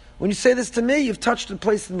 When you say this to me, you've touched a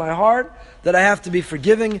place in my heart that I have to be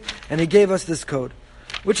forgiving, and he gave us this code.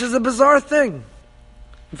 Which is a bizarre thing.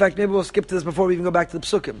 In fact, maybe we'll skip to this before we even go back to the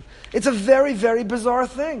Psukim. It's a very, very bizarre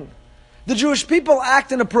thing. The Jewish people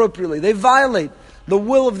act inappropriately. They violate the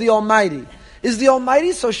will of the Almighty. Is the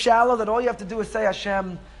Almighty so shallow that all you have to do is say,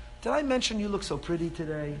 Hashem, did I mention you look so pretty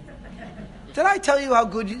today? Did I tell you how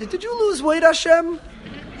good you... Did you lose weight, Hashem?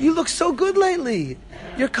 You look so good lately.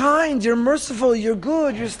 You're kind, you're merciful, you're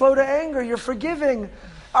good, you're slow to anger, you're forgiving.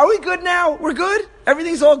 Are we good now? We're good?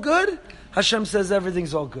 Everything's all good? Hashem says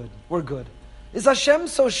everything's all good. We're good. Is Hashem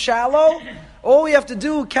so shallow? All we have to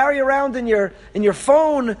do, carry around in your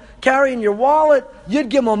phone, carry in your wallet, Yud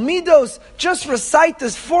Gimel Midos, just recite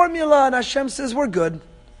this formula, and Hashem says, we're good.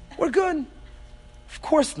 We're good. Of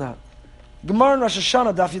course not. Gemara in Rosh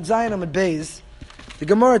Hashanah, Daf Yud Zayin Amud Beis, the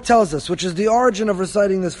Gemara tells us, which is the origin of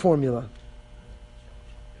reciting this formula.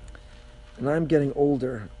 And I'm getting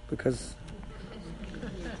older, because,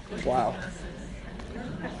 wow.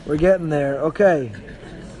 We're getting there. Okay.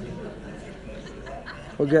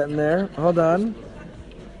 We're getting there. Hold on.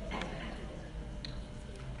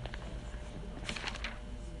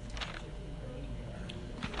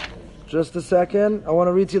 Just a second. I want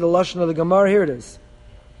to read to you the Lashon of the Gemara. Here it is.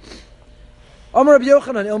 Amar Rabbi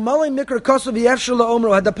Yochanan, Ilmalei Mikra Kosav Yefshel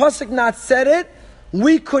Omer. Had the pasuk not said it,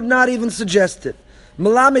 we could not even suggest it.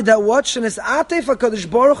 Melamed that what? Shenes atef HaKadosh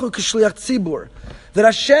Baruch Hu k'shliach tzibur. That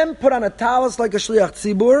Hashem put on a talus like a shliach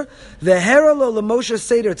tzibur, v'hera lo l'Moshe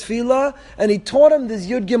seder tefillah, and he taught him this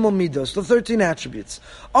Yud Gimel Midos, the 13 attributes.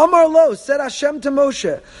 Amar lo, said Hashem to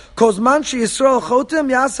Moshe, Kozman she Yisrael chotem,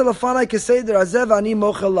 yaseh lefanai keseder hazeh v'ani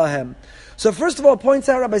mochel lahem. So first of all, points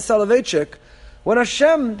out Rabbi Soloveitchik, when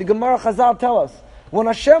Hashem, the Gemara Chazal tell us, when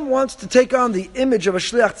Hashem wants to take on the image of a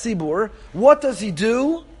shliach tzibur, what does he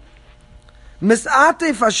do?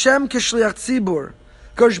 Mis'atef Hashem k'shliach tzibur.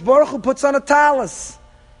 Kosh Baruch Hu puts on a talus.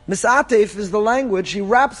 Mis'atef is the language. He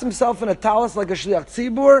wraps himself in a talus like a shliach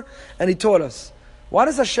tzibur, and he taught us. Why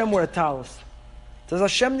does Hashem wear a talus? Does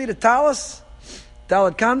Hashem need a talus?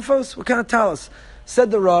 Dalet Kanfos? What kind of talus?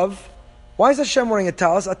 Said the Rav, why is Hashem wearing a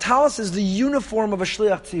talus? A talus is the uniform of a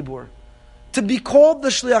shliach tzibur. To be called the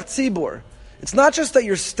shliach tzibur, it's not just that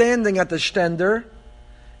you're standing at the shtender,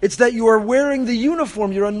 it's that you are wearing the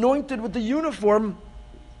uniform. You're anointed with the uniform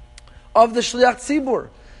of the shliach tzibur.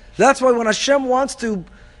 That's why when Hashem wants to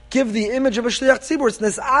give the image of a shliach tzibur, it's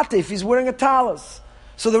nes'atef, he's wearing a talus.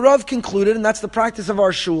 So the Rav concluded, and that's the practice of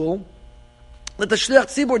our shul, that the shliach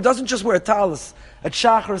tzibur doesn't just wear a talus at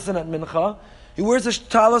Shacharis and at Mincha. He wears a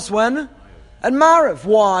talus when? At Mariv.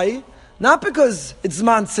 Why? Not because it's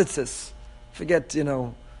Zman Tzitzis. Forget,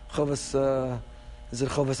 Chovas, is it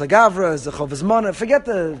Chovas Agavra, is it Chovas Mana? Forget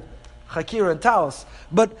the Chakira and talus.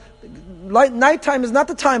 But nighttime is not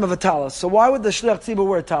the time of a talus. So why would the shliach tzibur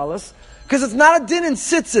wear a talus? Because it's not a din in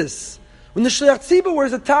tzitzis. When the shliach tzibur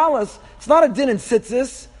wears a talus, it's not a din in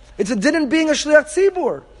tzitzis. It's a din in being a shliach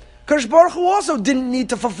tzibur. Kadosh Baruch Hu also didn't need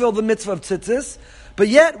to fulfill the mitzvah of tzitzis. But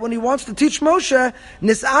yet, when he wants to teach Moshe,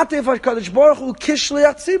 nis'atef HaKadosh Baruch Hu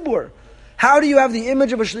kishliach tzibur. How do you have the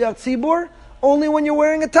image of a shliach tzibur? Only when you're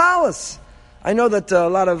wearing a talus. I know that a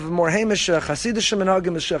lot of more Hamish Chassidish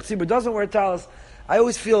Menhagim, the shliach tzibur doesn't wear a talus. I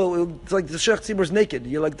always feel it's like the shliach tzibur is naked.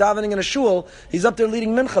 You're like davening in a shul. He's up there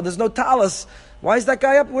leading mincha. There's no talus. Why is that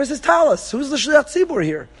guy up? Where's his talus? Who's the shliach tzibur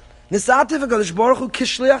here? Nis'atef HaKadosh Baruch Hu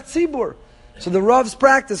kishliach tzibur. So the Rav's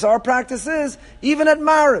practice, our practice is even at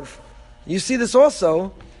Mariv. You see this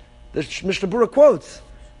also. The Mishnah Berurah quotes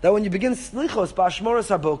that when you begin slichos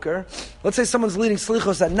b'ashmoras haboker, let's say someone's leading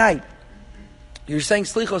slichos at night. You're saying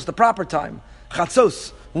slichos the proper time.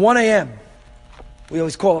 Chatzos, 1 a.m. We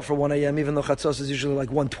always call it for 1 a.m., even though Chatzos is usually like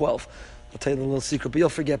 1:12. I'll tell you the little secret, but you'll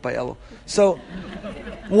forget by Elul. So,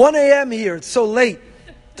 1 a.m. here, it's so late.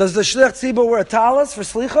 Does the shliach tzibur wear a talus for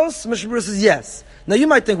slichos? Mishnah Berurah says yes. Now you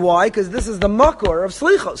might think, why? Because this is the makor of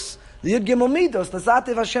slichos. The Yud Gimel Midos, the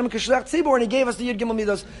Zatev Hashem K'Shliach Tzibur, and he gave us the Yud Gimel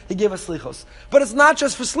Midos, he gave us slichos. But it's not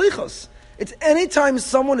just for slichos. It's anytime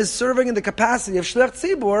someone is serving in the capacity of Shliach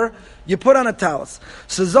Tzibur, you put on a talus.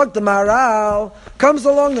 So Zok the Maharal, comes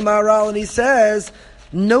along the Maharal, and he says,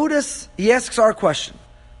 notice, he asks our question.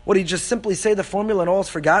 What, he just simply say the formula and all is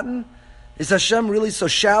forgotten? Is Hashem really so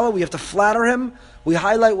shallow? We have to flatter him? We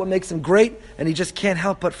highlight what makes him great, and he just can't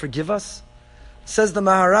help but forgive us? Says the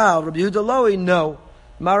Maharal, Rabbi Yehuda Lowy, no.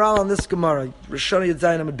 Maharal on this Gemara, Rishon Yud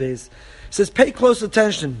Zayin Amud Beis, says, pay close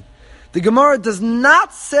attention. The Gemara does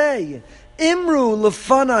not say, Imru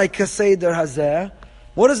lefanai kaseder hazeh.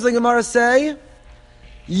 What does the Gemara say?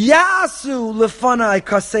 Yasu lefanai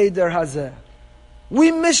kaseder hazeh.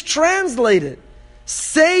 We mistranslate it.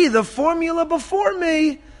 Say the formula before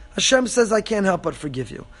me. Hashem says, I can't help but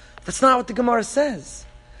forgive you. That's not what the Gemara says.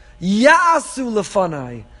 Yasu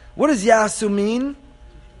lefanai. What does Yasu mean?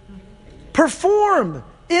 Perform.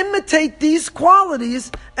 Imitate these qualities,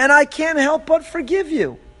 and I can't help but forgive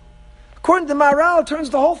you. According to Maharal, it turns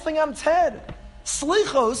the whole thing on its head.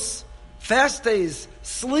 Slichos, fast days,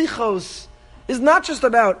 slichos, is not just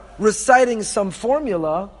about reciting some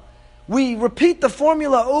formula. We repeat the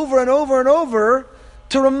formula over and over and over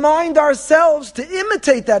to remind ourselves to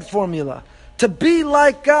imitate that formula, to be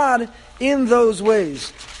like God in those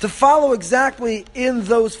ways, to follow exactly in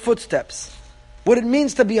those footsteps. What it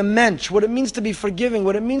means to be a mensch, what it means to be forgiving,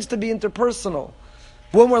 what it means to be interpersonal.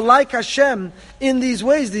 When we're like Hashem in these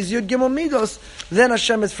ways, these Yud Gimel Midos, then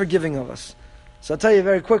Hashem is forgiving of us. So I'll tell you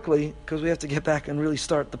very quickly, because we have to get back and really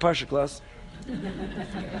start the Parsha class.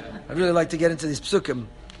 I'd really like to get into these psukim.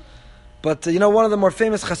 But one of the more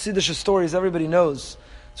famous Chassidish stories everybody knows,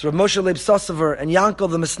 it's Rav Moshe Leib Sossover and Yankel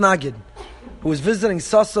the Misnagid, who was visiting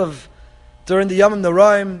Sosov during the Yom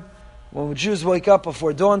Noraim, when Jews wake up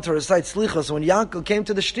before dawn to recite Slichos. When Yankel came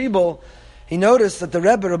to the Shtibel, he noticed that the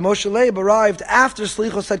Rebbe of Moshe Leib arrived after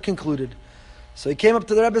Slichos had concluded. So he came up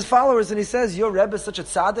to the Rebbe's followers and he says, your Rebbe is such a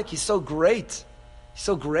tzaddik, he's so great. He's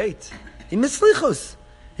so great. He missed Slichos.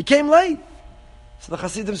 He came late. So the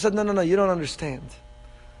Chassidim said, no, you don't understand.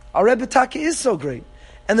 Our Rebbe Taki is so great.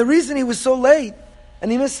 And the reason he was so late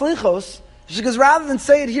and he missed Slichos is She goes, rather than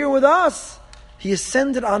say it here with us, he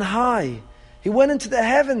ascended on high. He went into the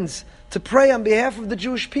heavens to pray on behalf of the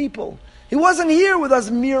Jewish people. He wasn't here with us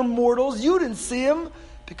mere mortals. You didn't see him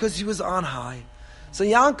because he was on high. So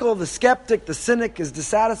Yankel, the skeptic, the cynic, is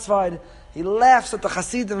dissatisfied. He laughs at the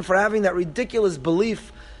Hasidim for having that ridiculous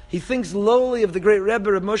belief. He thinks lowly of the great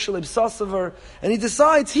Rebbe, Reb Moshe Leib Sossover, and he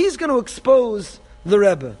decides he's going to expose the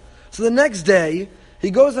Rebbe. So the next day,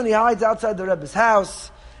 he goes and he hides outside the Rebbe's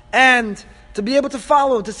house, and to be able to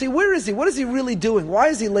follow him, to see where is he, what is he really doing, why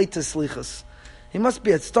is he late to Slichus? He must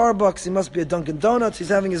be at Starbucks, he must be at Dunkin' Donuts, he's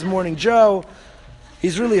having his morning Joe,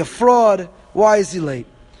 he's really a fraud, why is he late?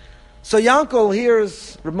 So Yankel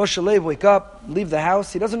hears Reb Moshe Leib wake up, leave the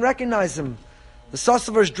house, he doesn't recognize him. The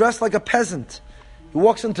Sossover is dressed like a peasant. He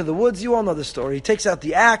walks into the woods, you all know the story. He takes out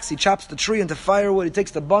the axe, he chops the tree into firewood, he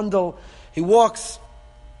takes the bundle, he walks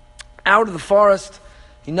out of the forest,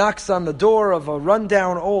 he knocks on the door of a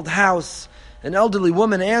rundown old house. An elderly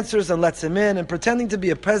woman answers and lets him in, and pretending to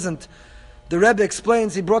be a peasant, the Rebbe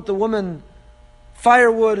explains he brought the woman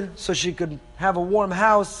firewood so she could have a warm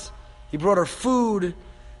house. He brought her food,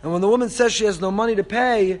 and when the woman says she has no money to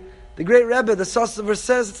pay, the great Rebbe, the Sossover,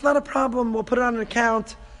 says, it's not a problem, we'll put it on an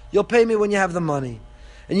account, you'll pay me when you have the money.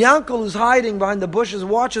 And Yankel, who's hiding behind the bushes,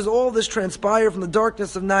 watches all this transpire from the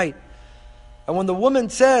darkness of night. And when the woman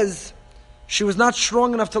says she was not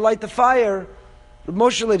strong enough to light the fire, Reb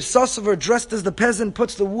Moshe Leib Sossover, dressed as the peasant,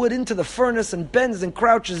 puts the wood into the furnace and bends and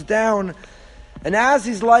crouches down. And as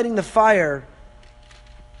he's lighting the fire,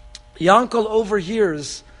 Yankel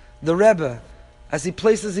overhears the Rebbe as he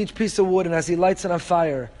places each piece of wood and as he lights it on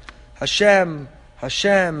fire. Hashem,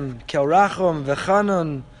 Hashem, Kel Rachum,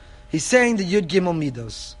 V'chanun. He's saying the Yud Gimel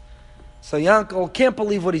Midos. So Yankel can't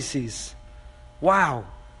believe what he sees. Wow,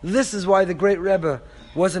 this is why the great Rebbe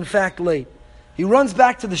was in fact late. He runs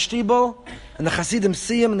back to the shtibel, and the Hasidim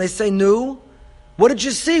see him, and they say, "Nu, what did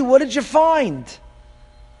you see? What did you find?"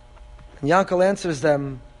 And Yankel answers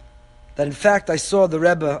them that in fact I saw the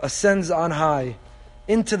Rebbe ascends on high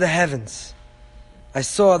into the heavens. I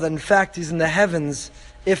saw that in fact he's in the heavens,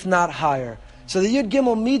 if not higher. So the Yud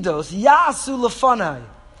Gimel Midos, Yasu Lefanai.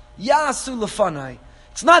 Yasu Lefanai.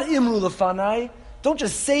 It's not Imru Lefanai. Don't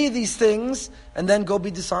just say these things and then go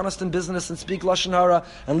be dishonest in business and speak Lashon Hara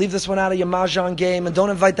and leave this one out of your Mahjong game and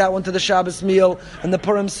don't invite that one to the Shabbos meal and the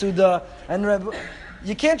Purim Suda. And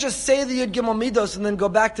you can't just say the Yud Gimel Midos and then go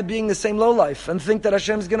back to being the same lowlife and think that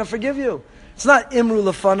Hashem is going to forgive you. It's not Imru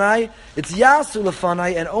Lefanai, it's Yasu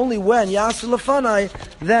Lefanai, and only when Yasu Lefanai,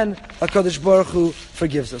 then HaKadosh Baruch Hu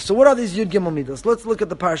forgives us. So what are these Yud Gimel Midos? Let's look at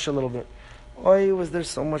the parsha a little bit. Why was there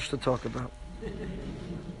so much to talk about?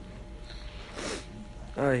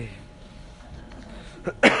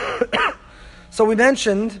 So we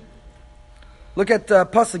mentioned, look at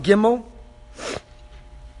Pasuk Gimel,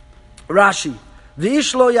 Rashi,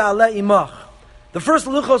 V'ish lo ya'aleh imach. The first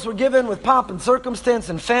luchos were given with pomp and circumstance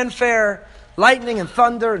and fanfare, lightning and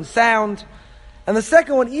thunder and sound. And the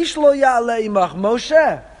second one, Ish lo ya'aleh imach.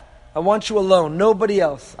 Moshe, I want you alone, nobody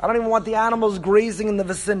else. I don't even want the animals grazing in the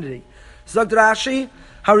vicinity. Zog Rashi,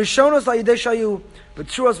 Harishonos la'yidei shayu,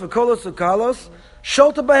 B'truas v'kolos u'kalos,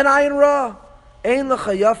 Sholta b'hen ayin ra, ein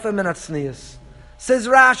lecha yafeh min atznius. Says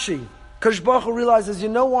Rashi, Kadosh Baruch Hu realizes, you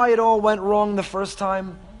know why it all went wrong the first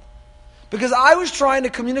time? Because I was trying to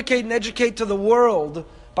communicate and educate to the world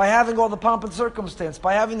by having all the pomp and circumstance,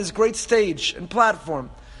 by having this great stage and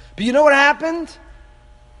platform. But you know what happened?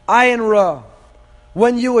 Ayin ra.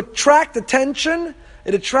 When you attract attention,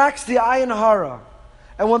 it attracts the ayin hara.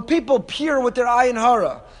 And when people peer with their ayin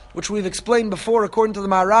hara, which we've explained before, according to the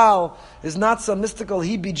Maharal, is not some mystical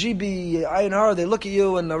heebie-jeebie ayin hara. They look at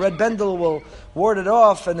you and the red bendel will ward it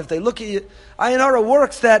off. And if they look at you, ayin hara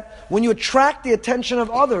works that when you attract the attention of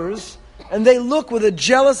others, and they look with a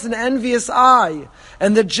jealous and envious eye,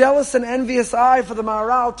 and the jealous and envious eye for the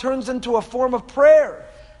Maharal turns into a form of prayer.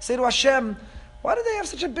 Say to Hashem, why do they have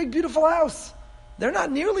such a big, beautiful house? They're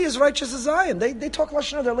not nearly as righteous as I am. They talk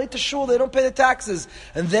Lashon Hara, they're late to shul, they don't pay the taxes.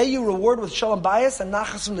 And they you reward with shalom bayis and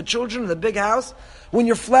nachas from the children in the big house. When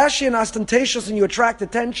you're flashy and ostentatious and you attract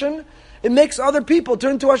attention, it makes other people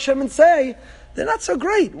turn to Hashem and say, they're not so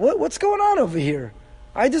great. What's going on over here?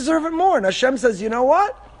 I deserve it more. And Hashem says, you know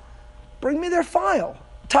what? Bring me their file.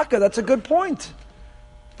 Taka, that's a good point.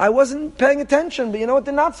 I wasn't paying attention, but you know what?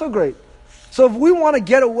 They're not so great. So if we want to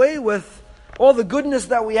get away with all the goodness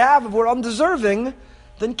that we have, if we're undeserving,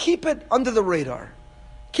 then keep it under the radar.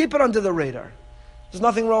 Keep it under the radar. There's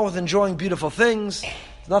nothing wrong with enjoying beautiful things.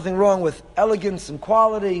 There's nothing wrong with elegance and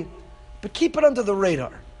quality. But keep it under the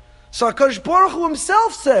radar. So HaKadosh Baruch Hu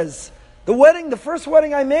himself says, the first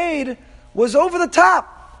wedding I made was over the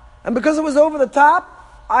top. And because it was over the top,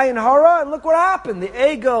 Ayin Hara, and look what happened. The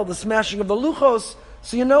Egel, the smashing of the Luchos.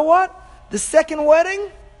 So you know what? The second wedding,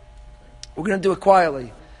 we're going to do it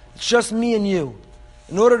quietly. It's just me and you,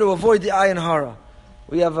 in order to avoid the Ayin Hara.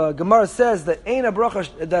 We have Gemara says that Eina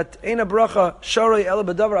bracha sharei ela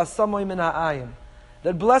b'davar asamoy min ha'ayin.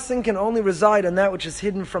 That blessing can only reside in that which is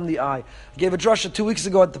hidden from the eye. I gave a drasha 2 weeks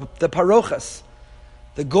ago at the parochas.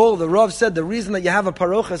 The goal, the Rav said, the reason that you have a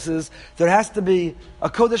parochas is there has to be a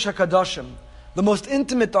kodesh hakadoshim. The most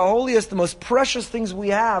intimate, the holiest, the most precious things we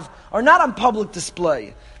have are not on public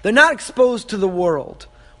display. They're not exposed to the world.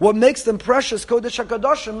 What makes them precious, kodesh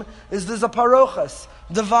hakadoshim, is there's a parochas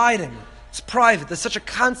dividing. It's private. There's such a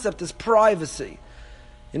concept as privacy.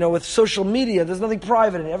 You know, with social media, there's nothing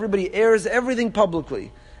private in it. Everybody airs everything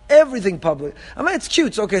publicly. Everything public. I mean, it's cute.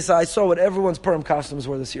 It's okay, so I saw what everyone's Purim costumes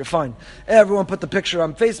were this year. Fine. Everyone put the picture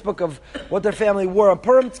on Facebook of what their family wore on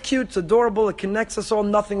Purim. It's cute. It's adorable. It connects us all.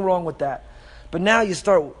 Nothing wrong with that. But now you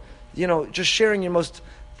start, just sharing your most,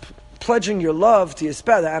 pledging your love to your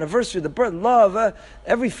spouse, the anniversary, the birth, love,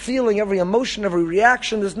 every feeling, every emotion, every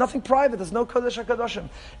reaction. There's nothing private. There's no kodesh hakadoshim.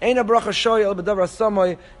 Eina bracha shoy el b'davar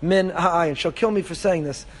asamoy min ha'ayin. She'll kill me for saying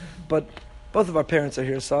this, but both of our parents are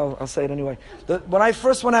here, so I'll say it anyway. When I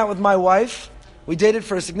first went out with my wife, we dated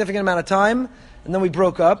for a significant amount of time, and then we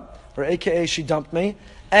broke up, or AKA she dumped me,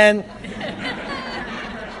 and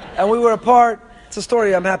we were apart. It's a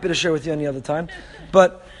story I'm happy to share with you any other time.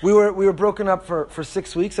 But we were broken up for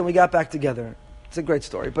 6 weeks, and we got back together. It's a great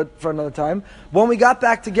story, but for another time. When we got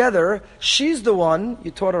back together, she's the one,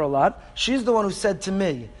 you taught her a lot, she's the one who said to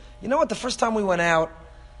me, you know what, the first time we went out,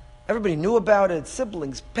 everybody knew about it,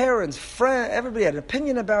 siblings, parents, friends, everybody had an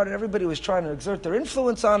opinion about it, everybody was trying to exert their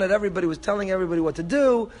influence on it, everybody was telling everybody what to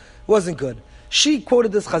do. It wasn't good. She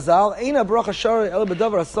quoted this Chazal, Eina bracha sharei ela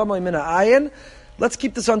b'davar asamoy min ha'ayin. Let's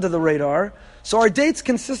keep this under the radar. So our dates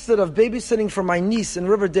consisted of babysitting for my niece in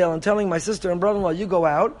Riverdale and telling my sister and brother-in-law, you go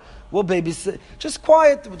out, we'll babysit. Just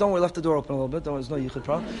quiet. Don't worry, left the door open a little bit. There's no yichud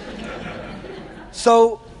problem.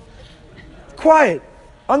 So, quiet.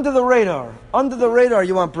 Under the radar. Under the radar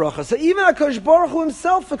you want bracha. So even HaKadosh Baruch Hu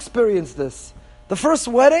himself experienced this. The first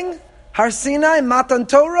wedding, Har Sinai, Matan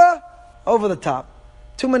Torah, over the top.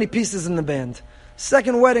 Too many pieces in the band.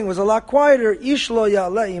 Second wedding was a lot quieter. Ish lo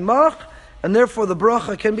ya'aleh imach. And therefore the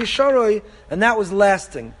bracha can be sharoi, and that was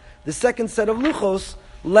lasting. The second set of luchos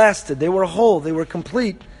lasted. They were whole, they were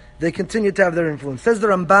complete. They continued to have their influence. Says the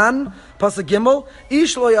Ramban, Pasuk Gimel,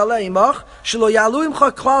 Ish lo yaleh imach, shelo yalu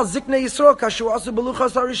imcha klal ziknei Yisrael kashu asu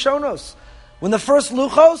beluchos harishonos. When the first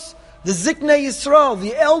luchos, the ziknei Yisrael,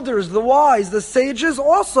 the elders, the wise, the sages,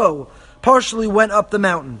 also partially went up the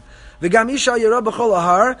mountain. So I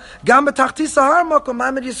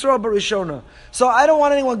don't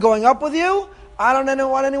want anyone going up with you. I don't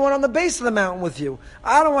want anyone on the base of the mountain with you.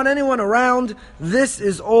 I don't want anyone around. This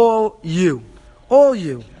is all you. All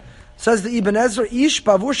you. Says the Ibn Ezra, Ish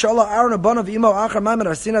pavur shala Aaron abanav imo achar ma'amed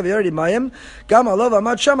asina v'yerdi mayim gam alav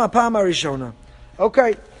amad sham ha'pa'am harishona.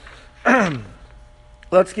 Okay.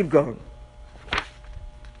 Let's keep going.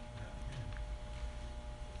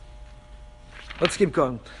 Let's keep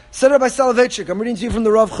going. Said Rabbi Soloveitchik, I'm reading to you from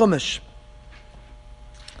the Rav Chumash.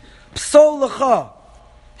 Psol lecha.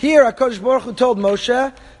 Here, HaKadosh Baruch Hu told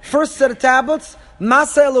Moshe, first set of tablets,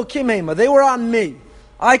 Masa Elokim Hema. They were on me.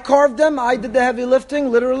 I carved them, I did the heavy lifting,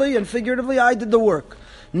 literally and figuratively, I did the work.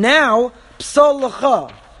 Now, Psol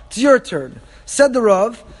lecha. It's your turn. Said the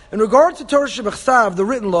Rav, in regard to Torah Shebechsav, the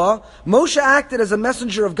written law, Moshe acted as a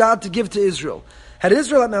messenger of God to give to Israel. Had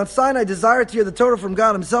Israel at Mount Sinai desired to hear the Torah from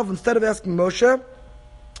God himself instead of asking Moshe,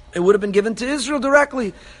 it would have been given to Israel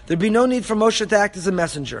directly. There'd be no need for Moshe to act as a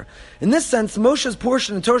messenger. In this sense, Moshe's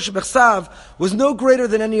portion in Torah Shebechsav was no greater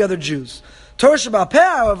than any other Jews. Torah Sheba'al Peh,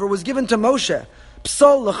 however, was given to Moshe.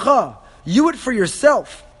 Psol lecha, you it for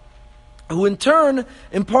yourself, who in turn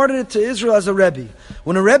imparted it to Israel as a Rebbe.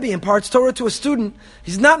 When a Rebbe imparts Torah to a student,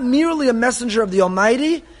 he's not merely a messenger of the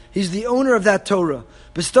Almighty, he's the owner of that Torah,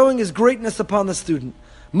 bestowing his greatness upon the student.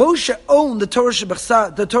 Moshe owned the Torah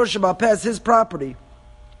Sheba'al Peh as his property.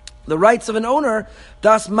 The rights of an owner,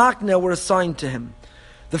 das makne, were assigned to him.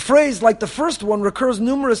 The phrase, like the first one, recurs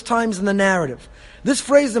numerous times in the narrative. This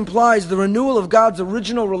phrase implies the renewal of God's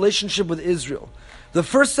original relationship with Israel. The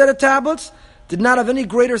first set of tablets did not have any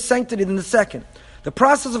greater sanctity than the second. The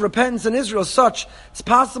process of repentance in Israel is such, it's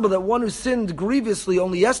possible that one who sinned grievously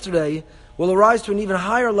only yesterday will arise to an even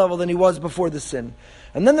higher level than he was before the sin.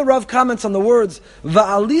 And then the Rav comments on the words,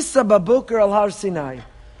 Va'alisa baboker al har Sinai.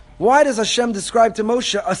 Why does Hashem describe to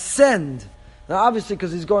Moshe, ascend? Now obviously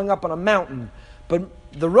because he's going up on a mountain. But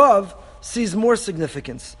the Rav sees more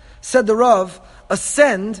significance. Said the Rav,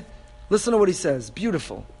 ascend, listen to what he says,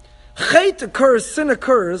 beautiful. Chet occurs, sin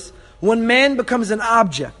occurs, when man becomes an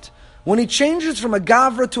object. When he changes from a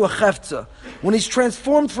gavra to a chefza. When he's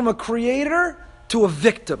transformed from a creator to a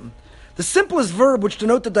victim. The simplest verb which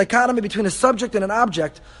denote the dichotomy between a subject and an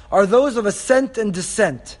object are those of ascent and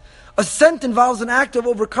descent. Ascent involves an act of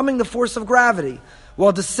overcoming the force of gravity,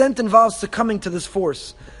 while descent involves succumbing to this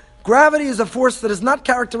force. Gravity is a force that is not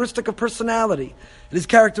characteristic of personality. It is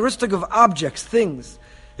characteristic of objects, things.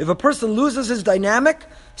 If a person loses his dynamic,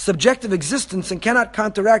 subjective existence and cannot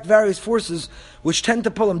counteract various forces which tend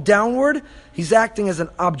to pull him downward, he's acting as an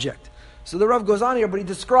object. So the Rav goes on here, but he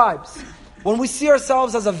describes, when we see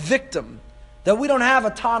ourselves as a victim, that we don't have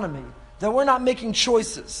autonomy, that we're not making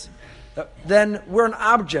choices, then we're an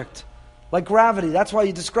object, like gravity. That's why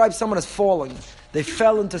he describes someone as falling. They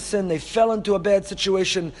fell into sin, they fell into a bad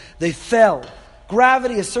situation, they fell.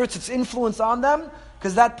 Gravity asserts its influence on them,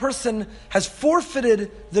 because that person has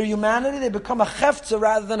forfeited their humanity. They become a chefza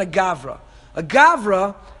rather than a gavra. A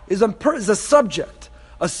gavra is a subject.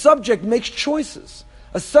 A subject makes choices.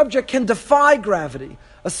 A subject can defy gravity.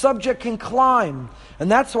 A subject can climb. And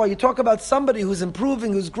that's why you talk about somebody who's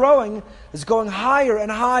improving, who's growing, is going higher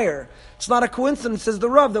and higher. It's not a coincidence, says the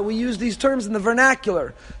Rav, that we use these terms in the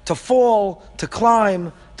vernacular. To fall, to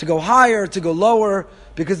climb, to go higher, to go lower,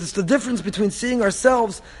 because it's the difference between seeing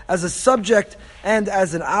ourselves as a subject and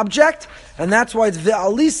as an object, and that's why it's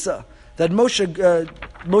ve'alisa, that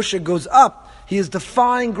Moshe goes up. He is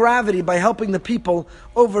defying gravity by helping the people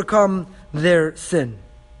overcome their sin.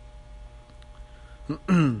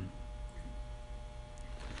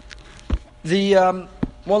 The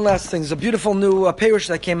one last thing, there's a beautiful new perush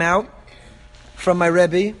that came out from my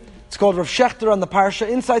Rebbe. It's called Rav Shechter on the Parsha,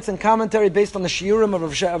 Insights and Commentary based on the Shiurim of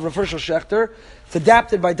Rav Hershel Shechter. It's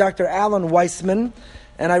adapted by Dr. Alan Weissman.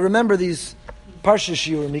 And I remember these Parsha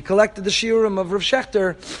Shiurim. He collected the Shiurim of Rav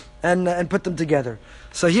Shechter and put them together.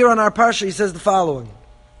 So here on our Parsha he says the following.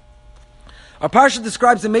 Our Parsha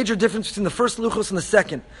describes the major difference between the first Luchos and the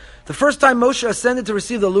second. The first time Moshe ascended to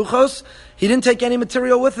receive the Luchos, he didn't take any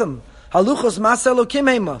material with him. HaLuchos Masa Elokim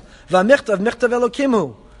Hema, V'Amichtav Michtav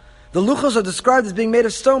Elokimu. The luchos are described as being made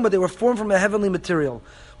of stone, but they were formed from a heavenly material.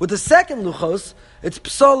 With the second luchos, it's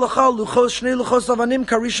psal lachal luchos shnei luchos avanim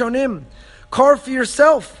karishonim. Carve for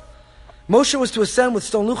yourself. Moshe was to ascend with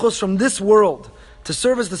stone luchos from this world to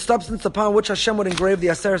serve as the substance upon which Hashem would engrave the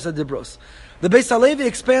Aseres HaDibros. The Beis HaLevi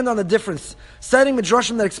expand on the difference, citing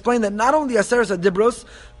midrashim that explain that not only the Aseres HaDibros,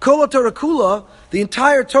 Kol HaTorah Kula, the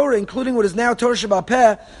entire Torah, including what is now Torah Sheba'al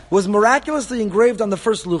Peh, was miraculously engraved on the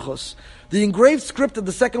first luchos. The engraved script of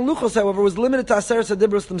the second luchos, however, was limited to Aseres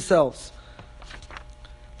HaDibros themselves.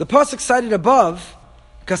 The pasuk cited above,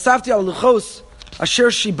 Kasafti al luchos asher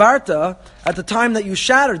shibarta, at the time that you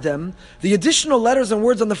shattered them, the additional letters and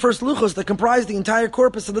words on the first luchos that comprised the entire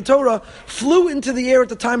corpus of the Torah flew into the air at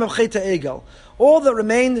the time of Chet HaEgel. All that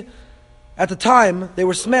remained at the time they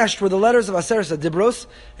were smashed were the letters of Aseres HaDibros,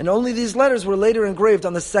 and only these letters were later engraved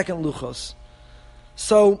on the second luchos.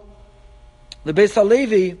 So, the Beis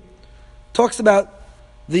HaLevi talks about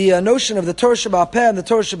the notion of the Torah Sheba'al Peh and the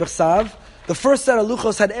Torah Shebechsav. The first set of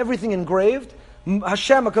luchos had everything engraved.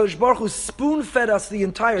 Hashem, HaKadosh Baruch Hu, spoon-fed us the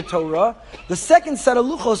entire Torah. The second set of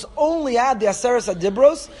luchos only had the Aseres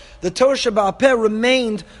HaDibros. The Torah Sheba'al Peh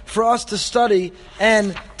remained for us to study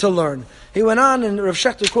and to learn. He went on, and Rav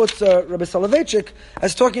Shechter quotes Rabbi Soloveitchik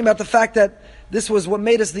as talking about the fact that this was what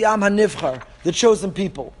made us the Am HaNivchar, the chosen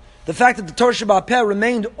people. The fact that the Torah Sheba'al Peh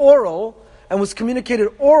remained oral and was communicated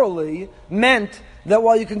orally meant that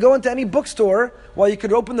while you can go into any bookstore, while you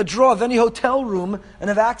could open the drawer of any hotel room and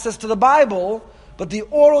have access to the Bible, but the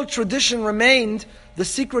oral tradition remained the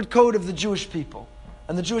secret code of the Jewish people.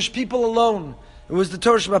 And the Jewish people alone. It was the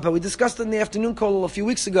Torah Sheba'al Peh. We discussed it in the afternoon call a few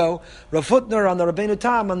weeks ago, Rav Hutner on the Rabbeinu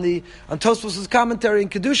Tam, on Tosfos' commentary in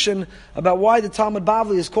Kedushin, about why the Talmud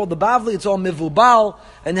Bavli is called the Bavli. It's all Mivubal,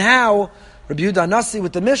 and how Rabbi Yehuda Nasi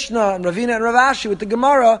with the Mishnah and Ravina and Rav Ashi with the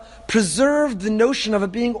Gemara preserved the notion of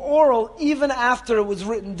it being oral even after it was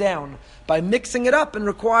written down, by mixing it up and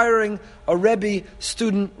requiring a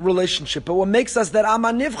Rebbe-student relationship. But what makes us that Am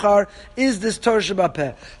HaNivchar is this Torah Sheba'al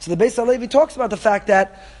Peh. So the Beis HaLevi talks about the fact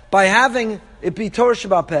that by having it be Torah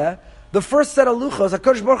Sheba'al Peh, the first set of luchos,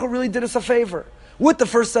 HaKadosh Baruch Hu really did us a favor. With the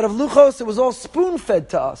first set of luchos, it was all spoon-fed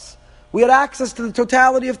to us. We had access to the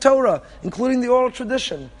totality of Torah, including the oral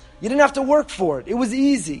tradition. You didn't have to work for it. It was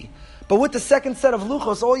easy. But with the second set of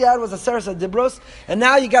luchos, all you had was Aseres HaDibros, and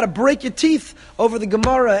now you got to break your teeth over the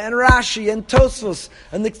Gemara and Rashi and Tosfos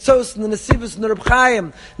and the Tzos and the Nesivos and the Reb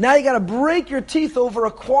Chaim. Now you got to break your teeth over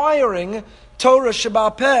acquiring Torah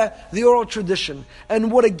Sheba'al Peh, the oral tradition.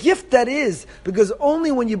 And what a gift that is, because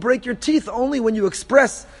only when you break your teeth, only when you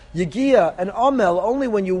express Yegiya and Amel, only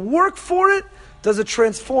when you work for it, does it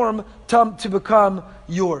transform to become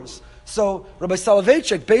yours. So Rabbi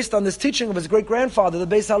Soloveitchik, based on this teaching of his great-grandfather,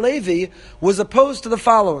 the Beis Halevi, was opposed to the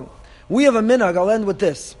following. We have a minhag, I'll end with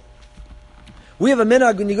this. We have a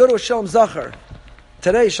minhag when you go to a Shalom Zachar.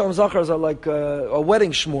 Today, Shalom Zachars are like a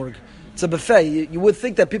wedding shmurg. It's a buffet. You would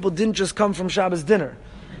think that people didn't just come from Shabbos dinner.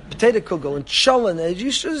 Potato kugel and cholent. It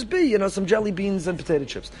used to just be, some jelly beans and potato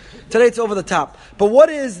chips. Today it's over the top. But what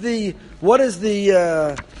is the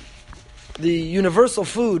universal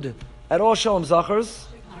food at all Shalom Zachars?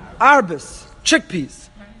 Arbis, chickpeas.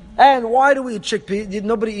 And why do we eat chickpeas?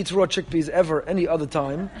 Nobody eats raw chickpeas ever, any other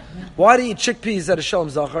time. Why do you eat chickpeas at a Shalom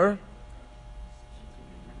Zachar?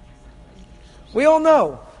 We all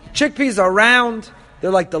know. Chickpeas are round.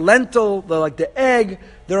 They're like the lentil. They're like the egg.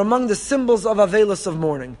 They're among the symbols of Avelis of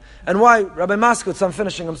mourning. And why, Rabbi Maskutz, I'm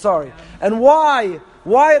finishing, I'm sorry. And why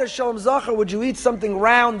at a Shalom Zachar would you eat something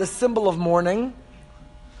round, the symbol of mourning?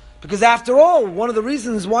 Because after all, one of the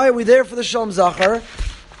reasons why are we there for the Shalom Zachar,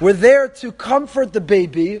 we're there to comfort the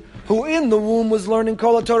baby who in the womb was learning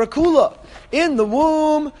Kol HaTorah Kula. In the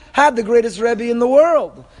womb had the greatest Rebbe in the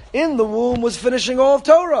world. In the womb was finishing all of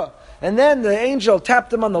Torah. And then the angel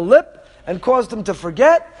tapped him on the lip and caused him to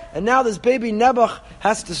forget. And now this baby Nebuch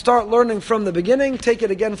has to start learning from the beginning, take it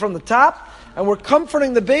again from the top. And we're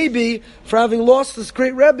comforting the baby for having lost this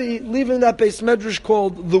great Rebbe, leaving that Beis Medrash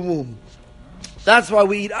called the womb. That's why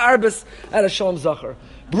we eat arbis at a Shalom Zachar.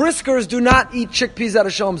 Briskers do not eat chickpeas at a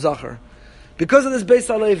Shalom Zachar. Because of this Beis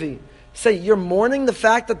Halevi. Say, you're mourning the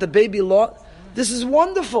fact that the baby lost. This is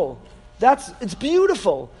wonderful. It's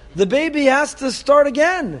beautiful. The baby has to start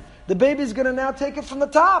again. The baby's going to now take it from the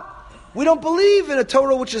top. We don't believe in a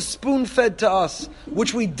Torah which is spoon-fed to us,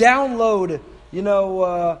 which we download, we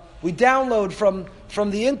download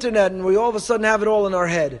from the internet and we all of a sudden have it all in our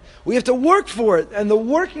head. We have to work for it, and the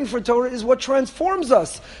working for Torah is what transforms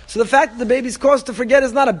us. So the fact that the baby's caused to forget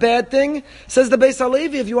is not a bad thing. Says the Beis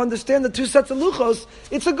Halevi, if you understand the two sets of luchos,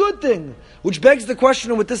 it's a good thing. Which begs the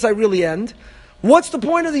question, and with this I really end, what's the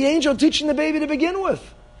point of the angel teaching the baby to begin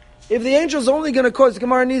with? If the angel's only going to cause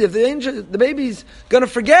Gemara need, if the baby's going to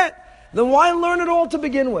forget, then why learn it all to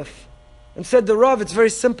begin with? And said the Rav, it's very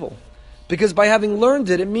simple. Because by having learned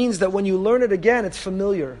it, it means that when you learn it again, it's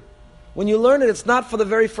familiar. When you learn it, it's not for the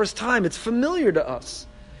very first time. It's familiar to us.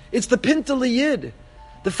 It's the Pinta Yid.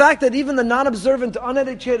 The fact that even the non-observant,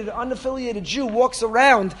 uneducated, unaffiliated Jew walks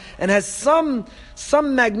around and has some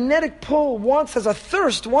magnetic pull, has a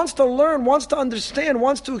thirst, wants to learn, wants to understand,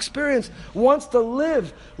 wants to experience, wants to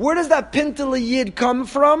live. Where does that Pinta Yid come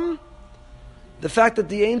from? The fact that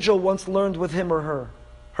the angel once learned with him or her.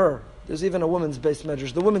 Her. There's even a woman's base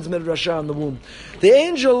measures. The woman's midrashah in the womb. The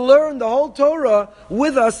angel learned the whole Torah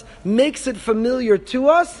with us, makes it familiar to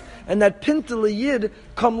us, and that Pinta Yid,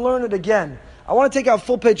 come learn it again. I want to take out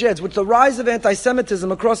full-page ads. With the rise of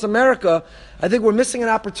anti-Semitism across America, I think we're missing an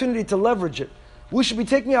opportunity to leverage it. We should be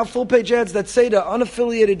taking out full-page ads that say to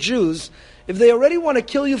unaffiliated Jews, if they already want to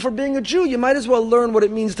kill you for being a Jew, you might as well learn what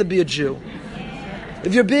it means to be a Jew.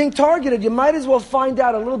 If you're being targeted, you might as well find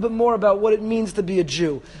out a little bit more about what it means to be a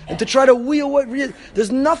Jew. And to try to wheel what...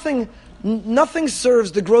 There's nothing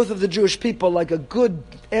serves the growth of the Jewish people like a good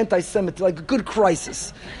anti-Semitic, like a good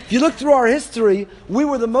crisis. If you look through our history, we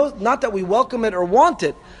were the most, not that we welcome it or want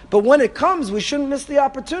it, but when it comes, we shouldn't miss the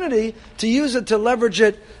opportunity to use it, to leverage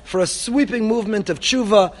it for a sweeping movement of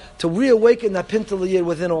tshuva, to reawaken that Pinta Yid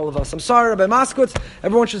within all of us. I'm sorry, Rabbi Maskutz.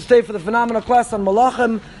 Everyone should stay for the phenomenal class on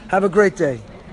Malachim. Have a great day.